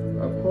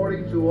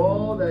 According to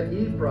all that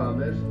he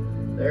promised,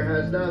 there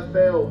has not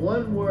failed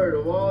one word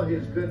of all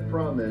his good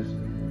promise,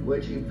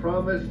 which he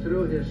promised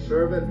through his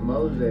servant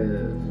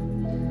Moses.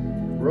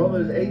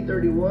 Romans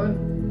 8:31.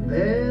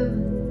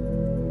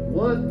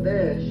 What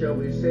then shall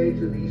we say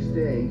to these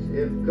things?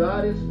 If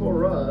God is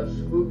for us,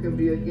 who can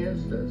be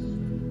against us?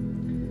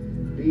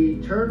 The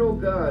eternal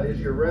God is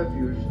your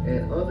refuge,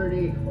 and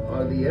underneath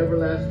are the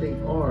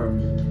everlasting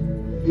arms.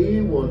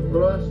 He will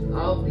thrust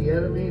out the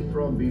enemy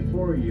from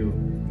before you,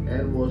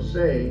 and will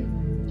say,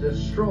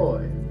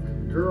 destroy.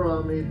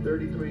 Deuteronomy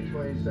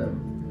 33:27.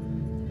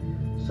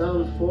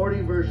 Psalms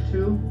 40 verse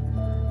 2.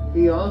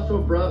 He also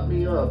brought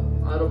me up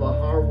out of a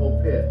horrible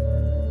pit,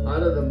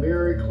 out of the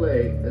miry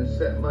clay, and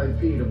set my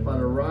feet upon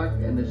a rock,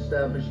 and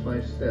established my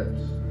steps.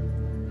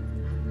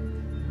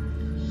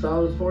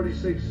 Psalms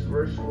 46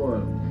 verse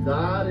 1.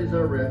 God is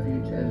our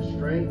refuge and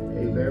strength,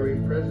 a very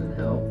present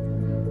help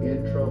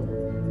in trouble.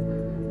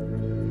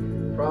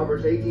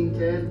 Proverbs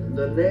 18:10.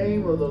 The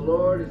name of the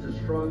Lord is a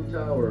strong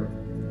tower.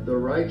 The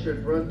righteous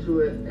run to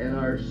it and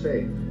are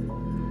safe.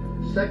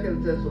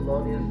 2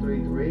 Thessalonians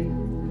 3:3.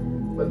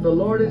 But the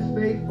Lord is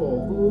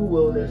faithful, who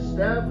will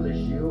establish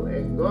you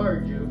and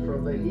guard you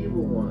from the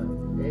evil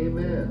one.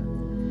 Amen.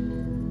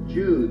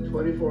 Jude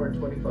 24 and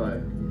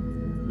 25.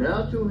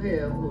 Now to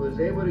him who is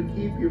able to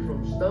keep you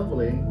from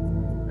stumbling,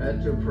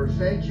 and to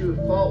present you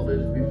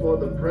faultless before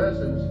the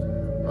presence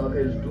of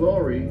his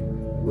glory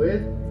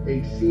with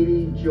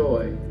exceeding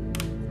joy.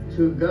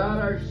 To God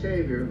our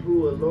Savior,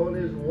 who alone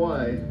is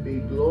wise,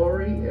 be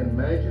glory and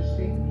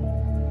majesty,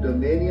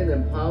 dominion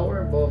and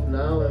power, both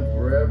now and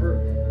forever.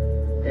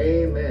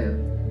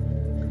 Amen.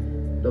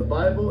 The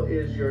Bible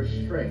is your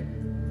strength.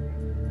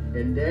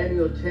 In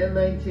Daniel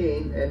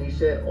 10:19, and he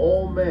said,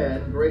 O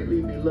man,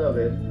 greatly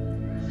beloved,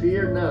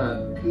 fear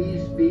not,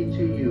 peace be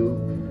to you.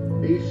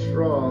 Be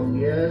strong,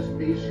 yes,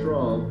 be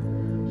strong.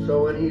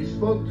 So when he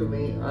spoke to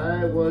me,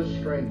 I was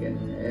strengthened,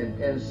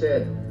 and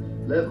said,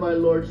 let my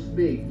Lord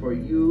speak, for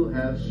you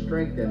have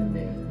strengthened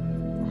me.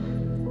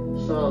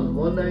 Psalms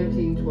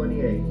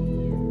 119:28.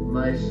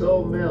 My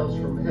soul melts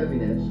from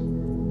heaviness.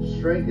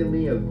 Strengthen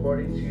me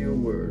according to your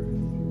word.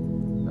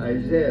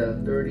 Isaiah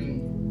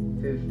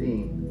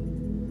 30:15.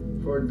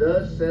 For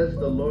thus says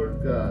the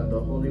Lord God, the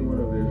Holy One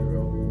of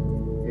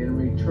Israel, in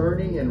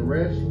returning and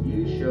rest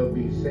you shall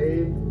be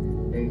saved,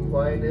 and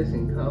quietness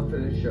and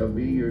confidence shall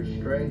be your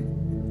strength,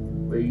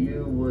 but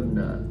you would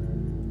not.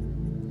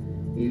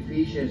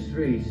 Ephesians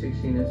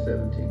 3:16 and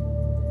 17.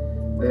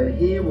 That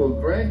he will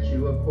grant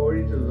you,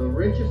 according to the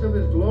riches of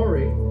his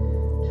glory,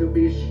 to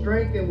be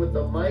strengthened with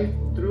the might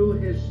through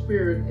his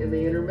Spirit in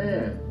the inner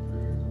man,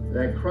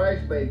 that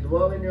Christ may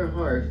dwell in your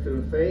hearts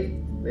through faith,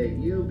 that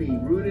you be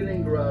rooted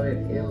and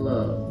grounded in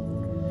love.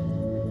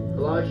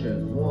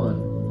 Colossians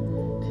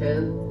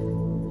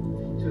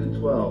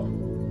 1:10-12.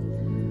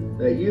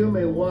 That you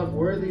may walk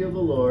worthy of the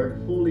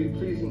Lord, fully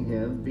pleasing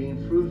him, being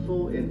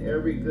fruitful in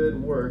every good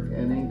work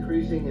and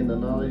increasing in the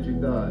knowledge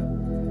of God,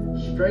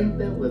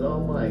 strengthened with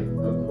all might,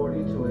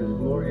 according to his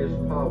glorious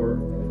power,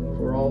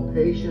 for all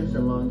patience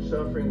and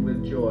long-suffering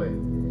with joy,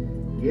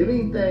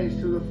 giving thanks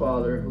to the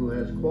Father who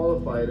has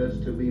qualified us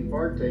to be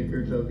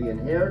partakers of the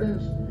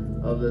inheritance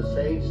of the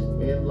saints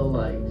in the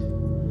light.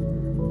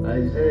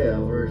 Isaiah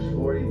verse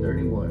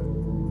 40:31.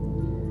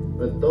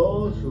 But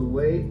those who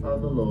wait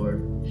on the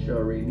Lord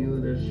shall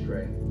renew their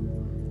strength.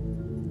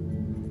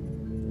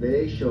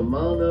 They shall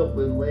mount up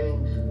with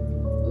wings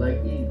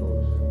like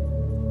eagles.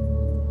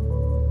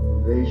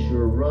 They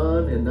shall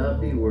run and not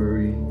be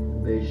weary.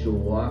 They shall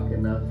walk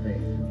and not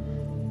faint.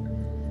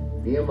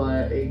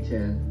 Nehemiah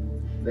 8:10.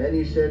 Then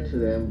he said to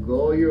them,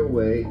 Go your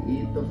way,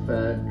 eat the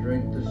fat,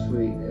 drink the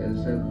sweet, and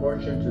send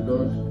portion to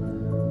those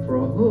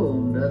for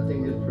whom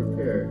nothing is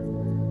prepared.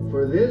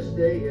 For this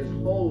day is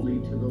holy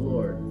to the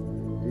Lord.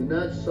 Do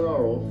not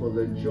sorrow, for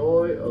the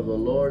joy of the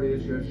Lord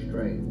is your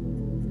strength.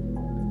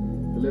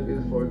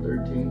 Philippians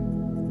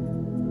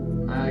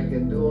 4:13. I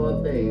can do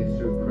all things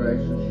through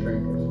Christ who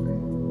strengthens me.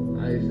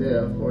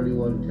 Isaiah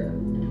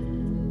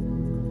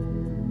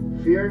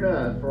 41:10. Fear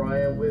not, for I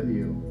am with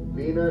you.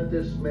 Be not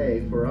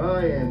dismayed, for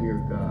I am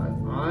your God.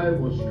 I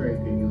will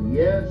strengthen you.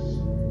 Yes,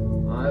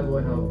 I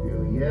will help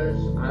you. Yes,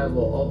 I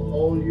will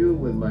uphold you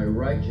with my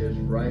righteous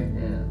right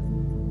hand.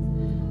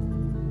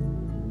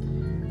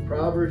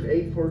 Proverbs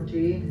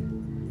 8:14.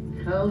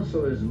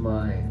 Counsel is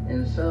mine,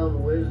 and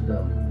sound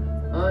wisdom.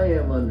 I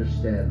am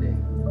understanding.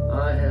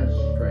 I have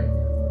strength.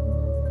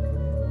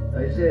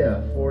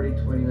 Isaiah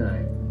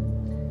 40:29.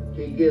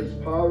 He gives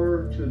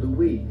power to the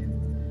weak,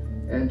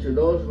 and to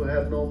those who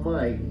have no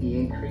might, he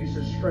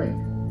increases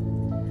strength.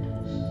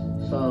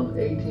 Psalm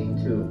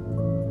 18:2.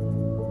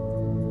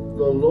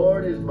 The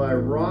Lord is my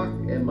rock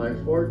and my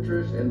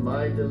fortress and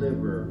my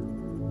deliverer,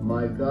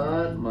 my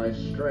God, my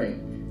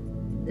strength,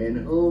 in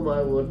whom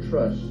I will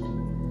trust,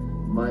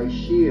 my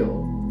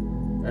shield,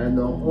 and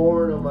the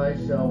horn of my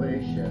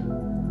salvation,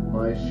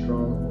 my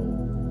stronghold.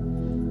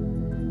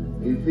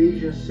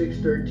 Ephesians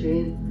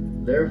 6:13.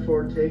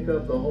 Therefore take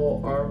up the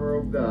whole armor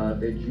of God,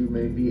 that you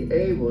may be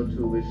able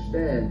to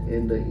withstand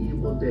in the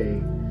evil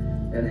day,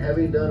 and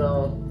having done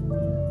all,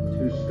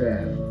 to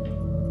stand.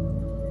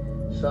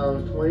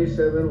 Psalms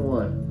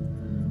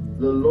 27:1.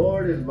 The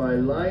Lord is my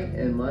light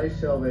and my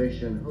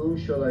salvation. Whom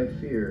shall I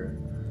fear?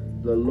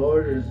 The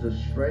Lord is the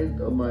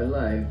strength of my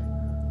life.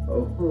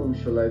 Of whom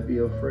shall I be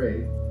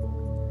afraid?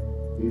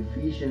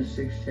 Ephesians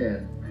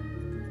 6:10.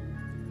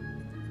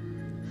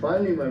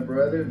 Finally, my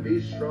brethren, be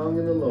strong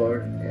in the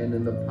Lord and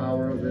in the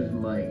power of his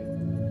might.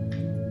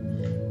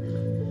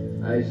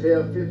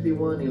 Isaiah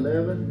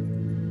 51:11.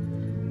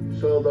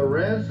 So the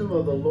ransom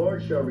of the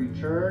Lord shall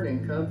return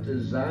and come to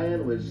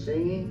Zion with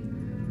singing,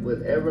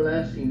 with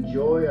everlasting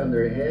joy on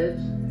their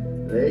heads.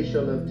 They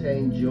shall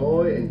obtain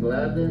joy and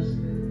gladness.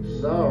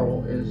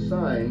 Sorrow and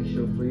sighing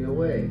shall flee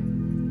away.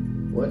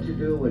 What to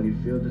do when you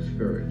feel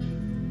discouraged?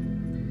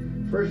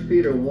 1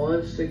 Peter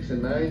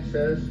 1:6-9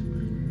 says,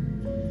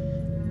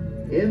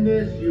 In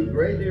this you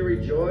greatly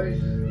rejoice,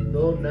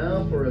 though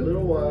now for a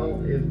little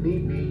while, if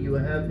need be, you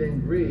have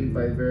been grieved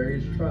by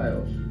various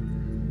trials,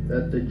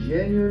 that the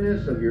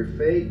genuineness of your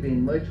faith,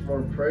 being much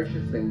more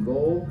precious than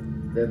gold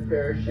that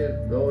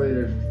perisheth, though it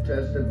is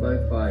tested by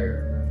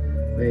fire,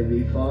 may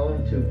be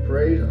found to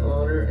praise,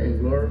 honor,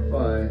 and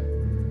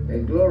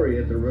glory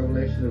at the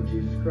revelation of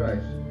Jesus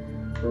Christ.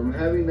 From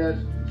having not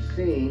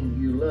seen,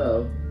 you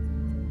love,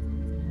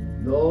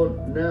 though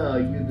now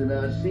you do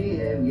not see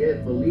him,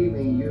 yet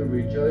believing you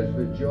rejoice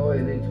with joy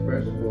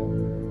inexpressible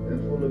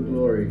and full of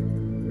glory,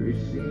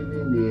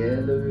 receiving the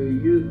end of your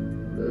youth,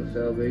 the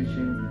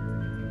salvation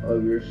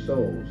of your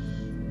souls.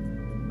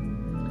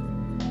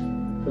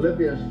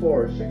 Philippians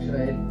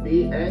 4:6-8.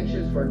 Be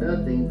anxious for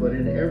nothing, but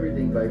in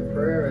everything by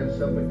prayer and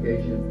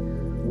supplication,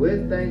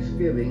 with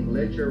thanksgiving,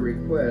 let your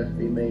requests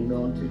be made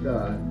known to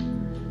God.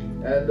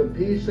 And the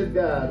peace of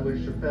God,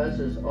 which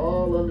surpasses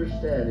all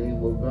understanding,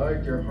 will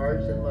guard your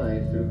hearts and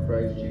minds through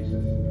Christ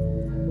Jesus.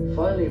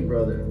 Finally,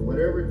 brethren,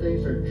 whatever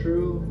things are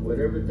true,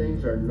 whatever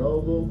things are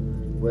noble,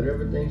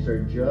 whatever things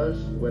are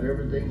just,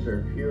 whatever things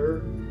are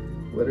pure,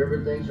 whatever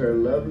things are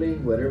lovely,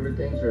 whatever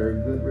things are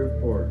of good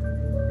report,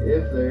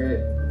 if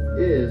there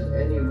is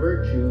any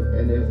virtue,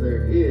 and if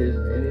there is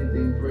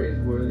anything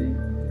praiseworthy,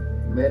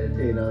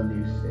 meditate on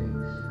these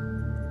things.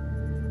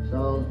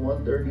 Psalms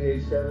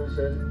 138:7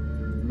 says,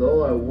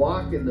 Though I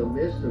walk in the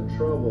midst of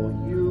trouble,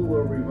 you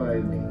will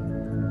revive me.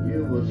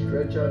 You will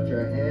stretch out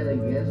your hand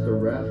against the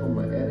wrath of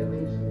my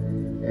enemies.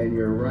 and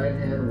your right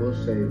hand will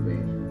save me.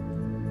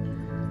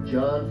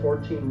 John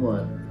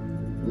 14:1.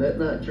 Let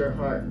not your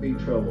heart be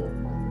troubled.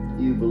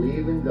 You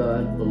believe in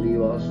God,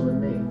 believe also in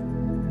me.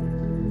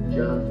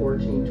 John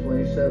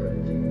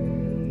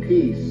 14:27.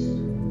 Peace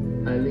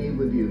I leave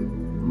with you.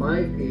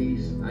 My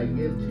peace I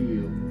give to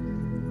you.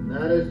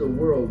 Not as the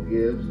world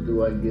gives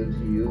do I give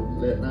to you.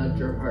 Let not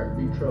your heart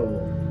be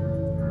troubled,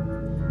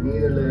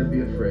 neither let it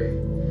be afraid.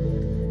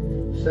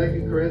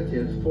 2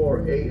 Corinthians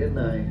 4:8 and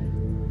 9.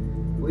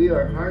 We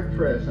are hard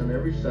pressed on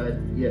every side,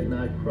 yet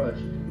not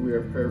crushed. We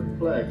are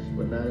perplexed,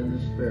 but not in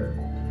despair.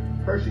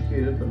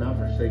 Persecuted, but not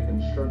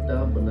forsaken. Struck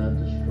down, but not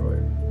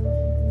destroyed.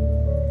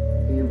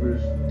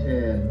 Hebrews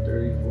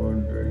 10:34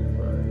 and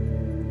 35.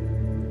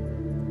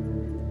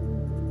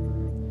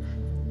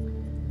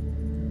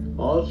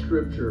 All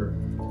Scripture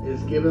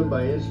is given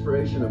by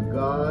inspiration of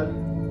God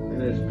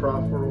and is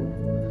profitable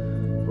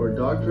for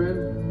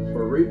doctrine,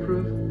 for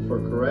reproof, for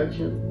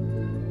correction,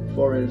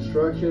 for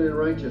instruction in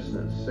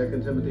righteousness.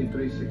 2 Timothy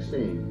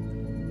 3:16.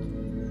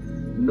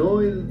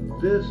 Knowing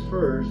this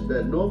first,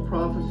 that no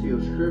prophecy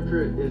of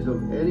Scripture is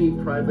of any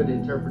private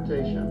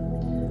interpretation.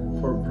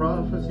 For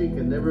prophecy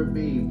can never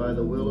be by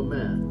the will of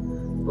man,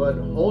 but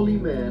holy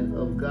men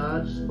of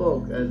God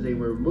spoke as they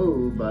were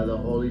moved by the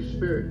Holy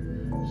Spirit.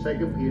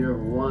 2 Peter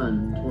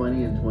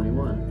 1:20 and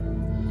 21.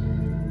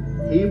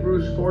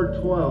 Hebrews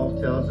 4:12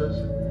 tells us,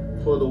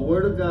 for the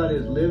word of God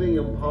is living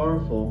and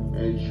powerful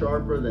and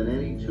sharper than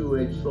any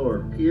two-edged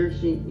sword,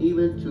 piercing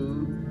even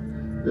to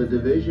the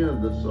division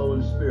of the soul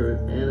and spirit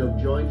and of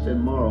joints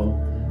and marrow,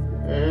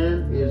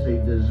 and is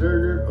a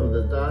discerner of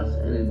the thoughts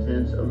and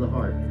intents of the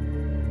heart.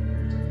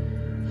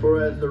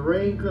 For as the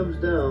rain comes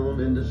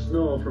down and the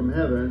snow from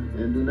heaven,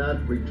 and do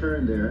not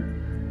return there,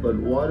 but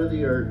water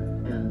the earth,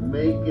 and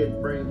make it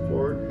bring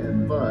forth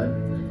and bud,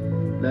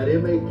 that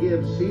it may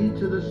give seed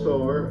to the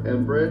sower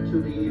and bread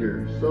to the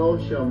eater, so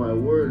shall my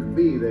word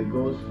be that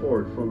goes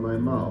forth from my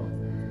mouth.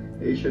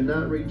 It shall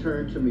not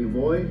return to me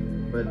void,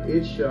 but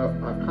it shall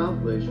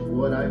accomplish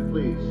what I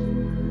please,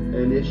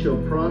 and it shall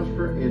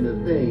prosper in the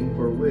thing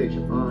for which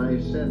I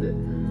send it.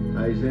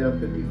 Isaiah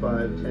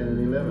 55:10 and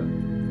 11.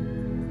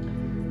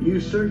 You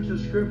search the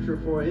Scripture,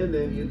 for in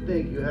them you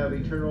think you have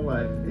eternal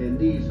life, and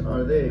these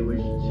are they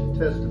which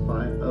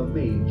testify of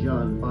me.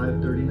 John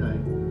 5:39.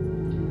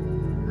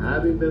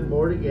 Having been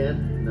born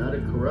again, not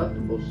a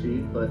corruptible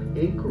seed, but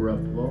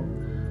incorruptible,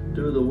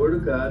 through the word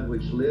of God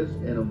which lives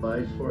and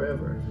abides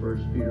forever.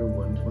 1 Peter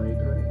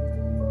 1:23.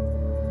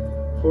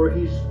 For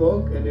he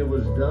spoke, and it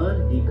was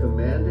done. He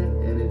commanded,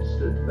 and it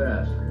stood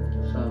fast.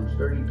 Psalms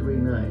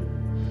 33:9.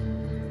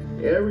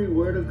 Every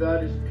word of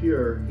God is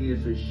pure. He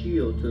is a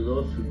shield to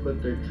those who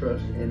put their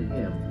trust in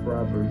him.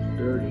 Proverbs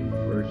 30,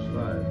 verse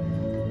 5.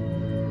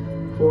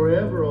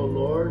 Forever, O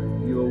Lord,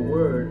 your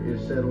word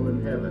is settled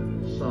in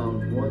heaven.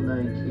 Psalms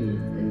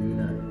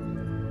 119:89.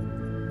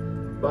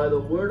 By the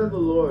word of the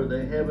Lord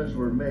the heavens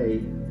were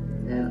made,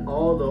 and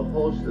all the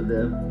host of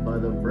them by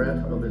the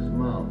breath of his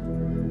mouth.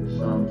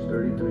 Psalms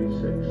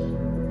 33:6.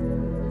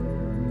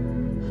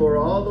 For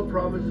all the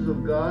promises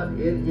of God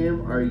in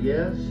him are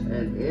yes,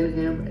 and in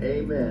him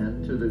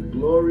amen, to the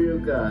glory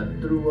of God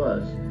through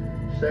us.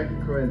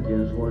 2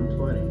 Corinthians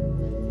 1:20.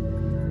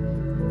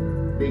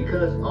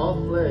 Because all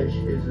flesh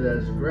is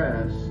as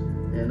grass,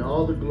 and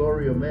all the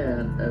glory of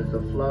man as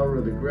the flower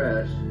of the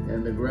grass,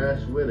 and the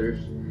grass withers,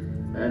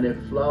 and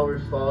its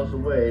flowers falls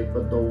away,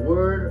 but the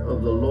word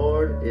of the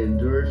Lord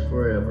endures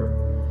forever.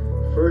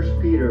 1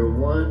 Peter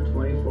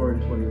 1:24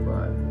 and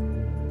 25.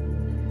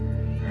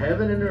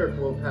 Heaven and earth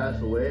will pass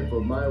away,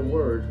 but my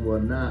words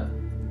will not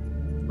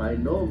by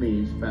no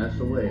means pass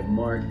away.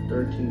 Mark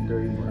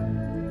 13:31.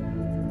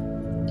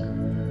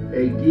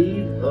 A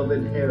deed of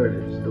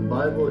inheritance. The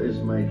Bible is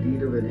my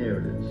deed of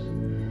inheritance.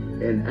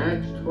 In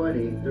Acts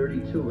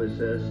 20:32 it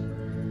says,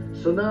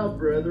 so now,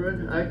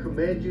 brethren, I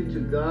commend you to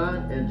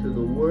God and to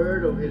the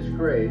word of his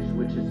grace,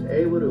 which is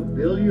able to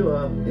build you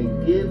up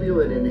and give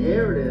you an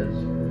inheritance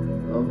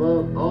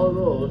among all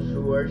those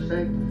who are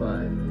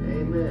sanctified.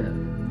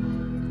 Amen.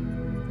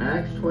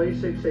 Acts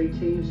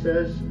 26:18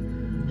 says,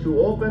 to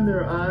open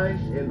their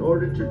eyes in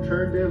order to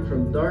turn them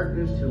from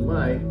darkness to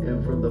light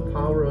and from the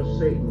power of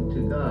Satan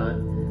to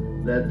God,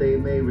 that they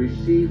may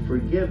receive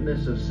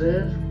forgiveness of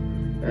sins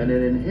and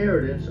an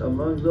inheritance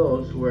among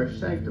those who are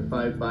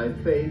sanctified by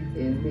faith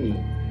in me.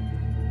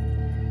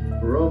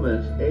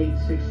 Romans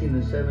 8:16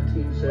 and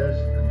 17 says,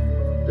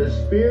 the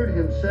Spirit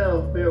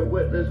himself bear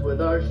witness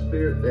with our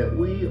spirit that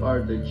we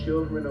are the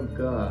children of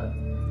God,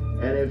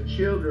 and if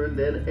children,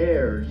 then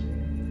heirs,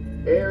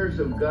 heirs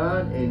of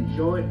God and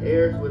joint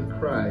heirs with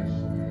Christ,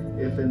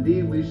 if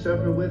indeed we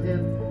suffer with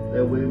him,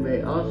 that we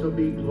may also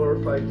be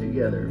glorified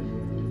together.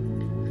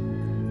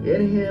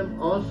 In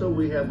him also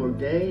we have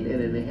ordained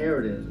an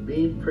inheritance,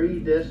 being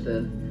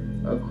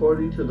predestined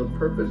according to the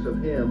purpose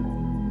of him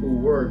who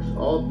works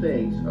all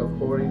things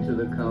according to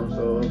the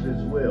counsel of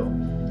his will,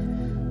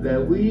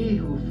 that we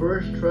who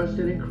first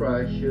trusted in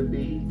Christ should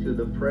be to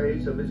the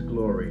praise of his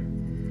glory.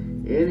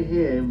 In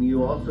him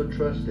you also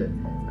trusted,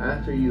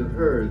 after you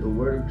heard the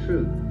word of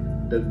truth,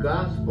 the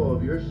gospel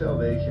of your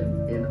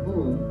salvation, in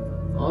whom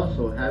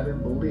also having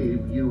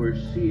believed you were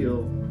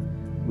sealed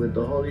with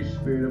the Holy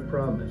Spirit of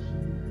promise,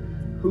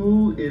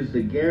 who is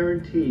the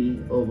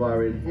guarantee of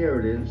our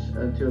inheritance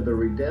until the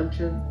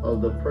redemption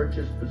of the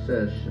purchased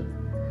possession,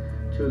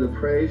 to the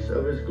praise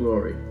of his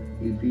glory.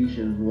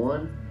 Ephesians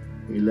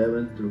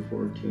 1:11 through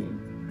 14.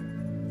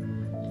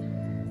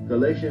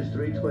 Galatians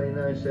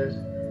 3:29 says,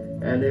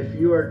 and if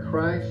you are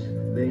Christ,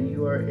 then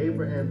you are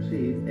Abraham's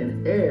seed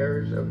and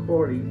heirs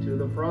according to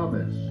the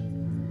promise.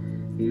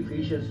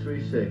 Ephesians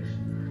 3:6,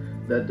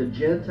 that the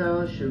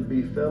Gentiles should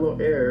be fellow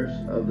heirs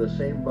of the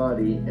same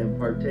body and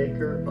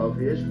partaker of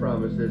his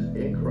promises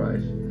in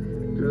Christ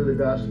through the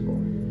gospel.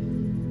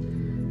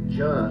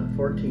 John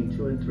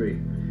 14:2 and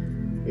 3,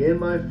 in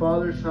my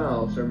Father's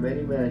house are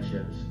many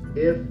mansions.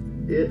 If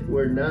it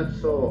were not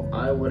so,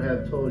 I would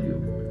have told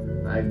you.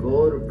 I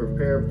go to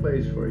prepare a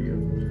place for you.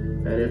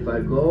 And if I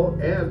go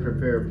and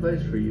prepare a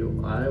place for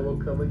you, I will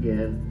come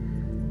again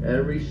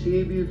and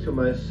receive you to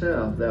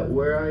myself, that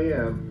where I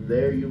am,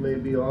 there you may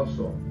be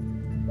also.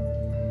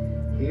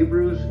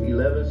 Hebrews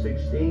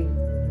 11:16,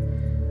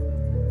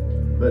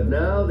 but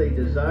now they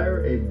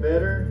desire a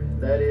better,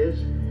 that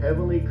is,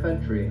 heavenly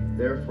country.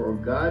 Therefore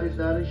God is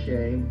not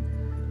ashamed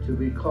to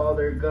be called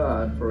their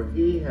God, for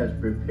he has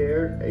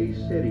prepared a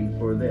city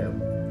for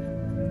them.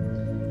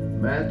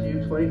 Matthew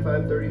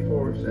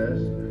 25:34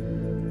 says,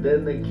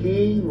 then the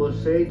king will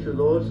say to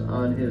those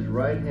on his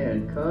right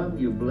hand, come,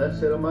 you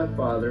blessed of my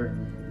Father,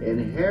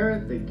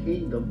 inherit the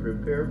kingdom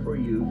prepared for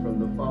you from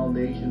the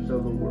foundations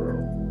of the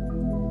world.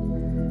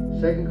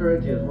 2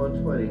 Corinthians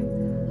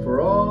 1:20,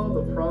 for all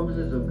the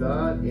promises of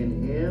God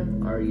in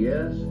him are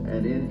yes,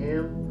 and in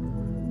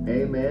him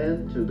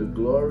amen, to the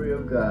glory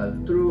of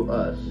God through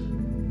us.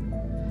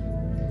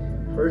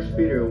 1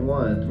 Peter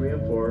 1:3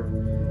 and 4,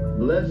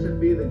 blessed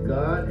be the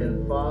God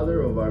and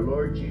Father of our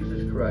Lord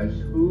Jesus Christ,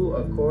 who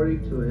according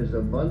to his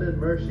abundant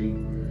mercy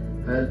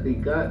has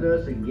begotten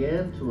us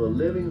again to a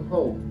living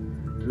hope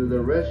through the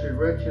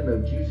resurrection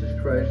of Jesus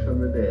Christ from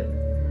the dead,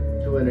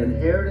 to an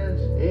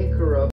inheritance incorruptible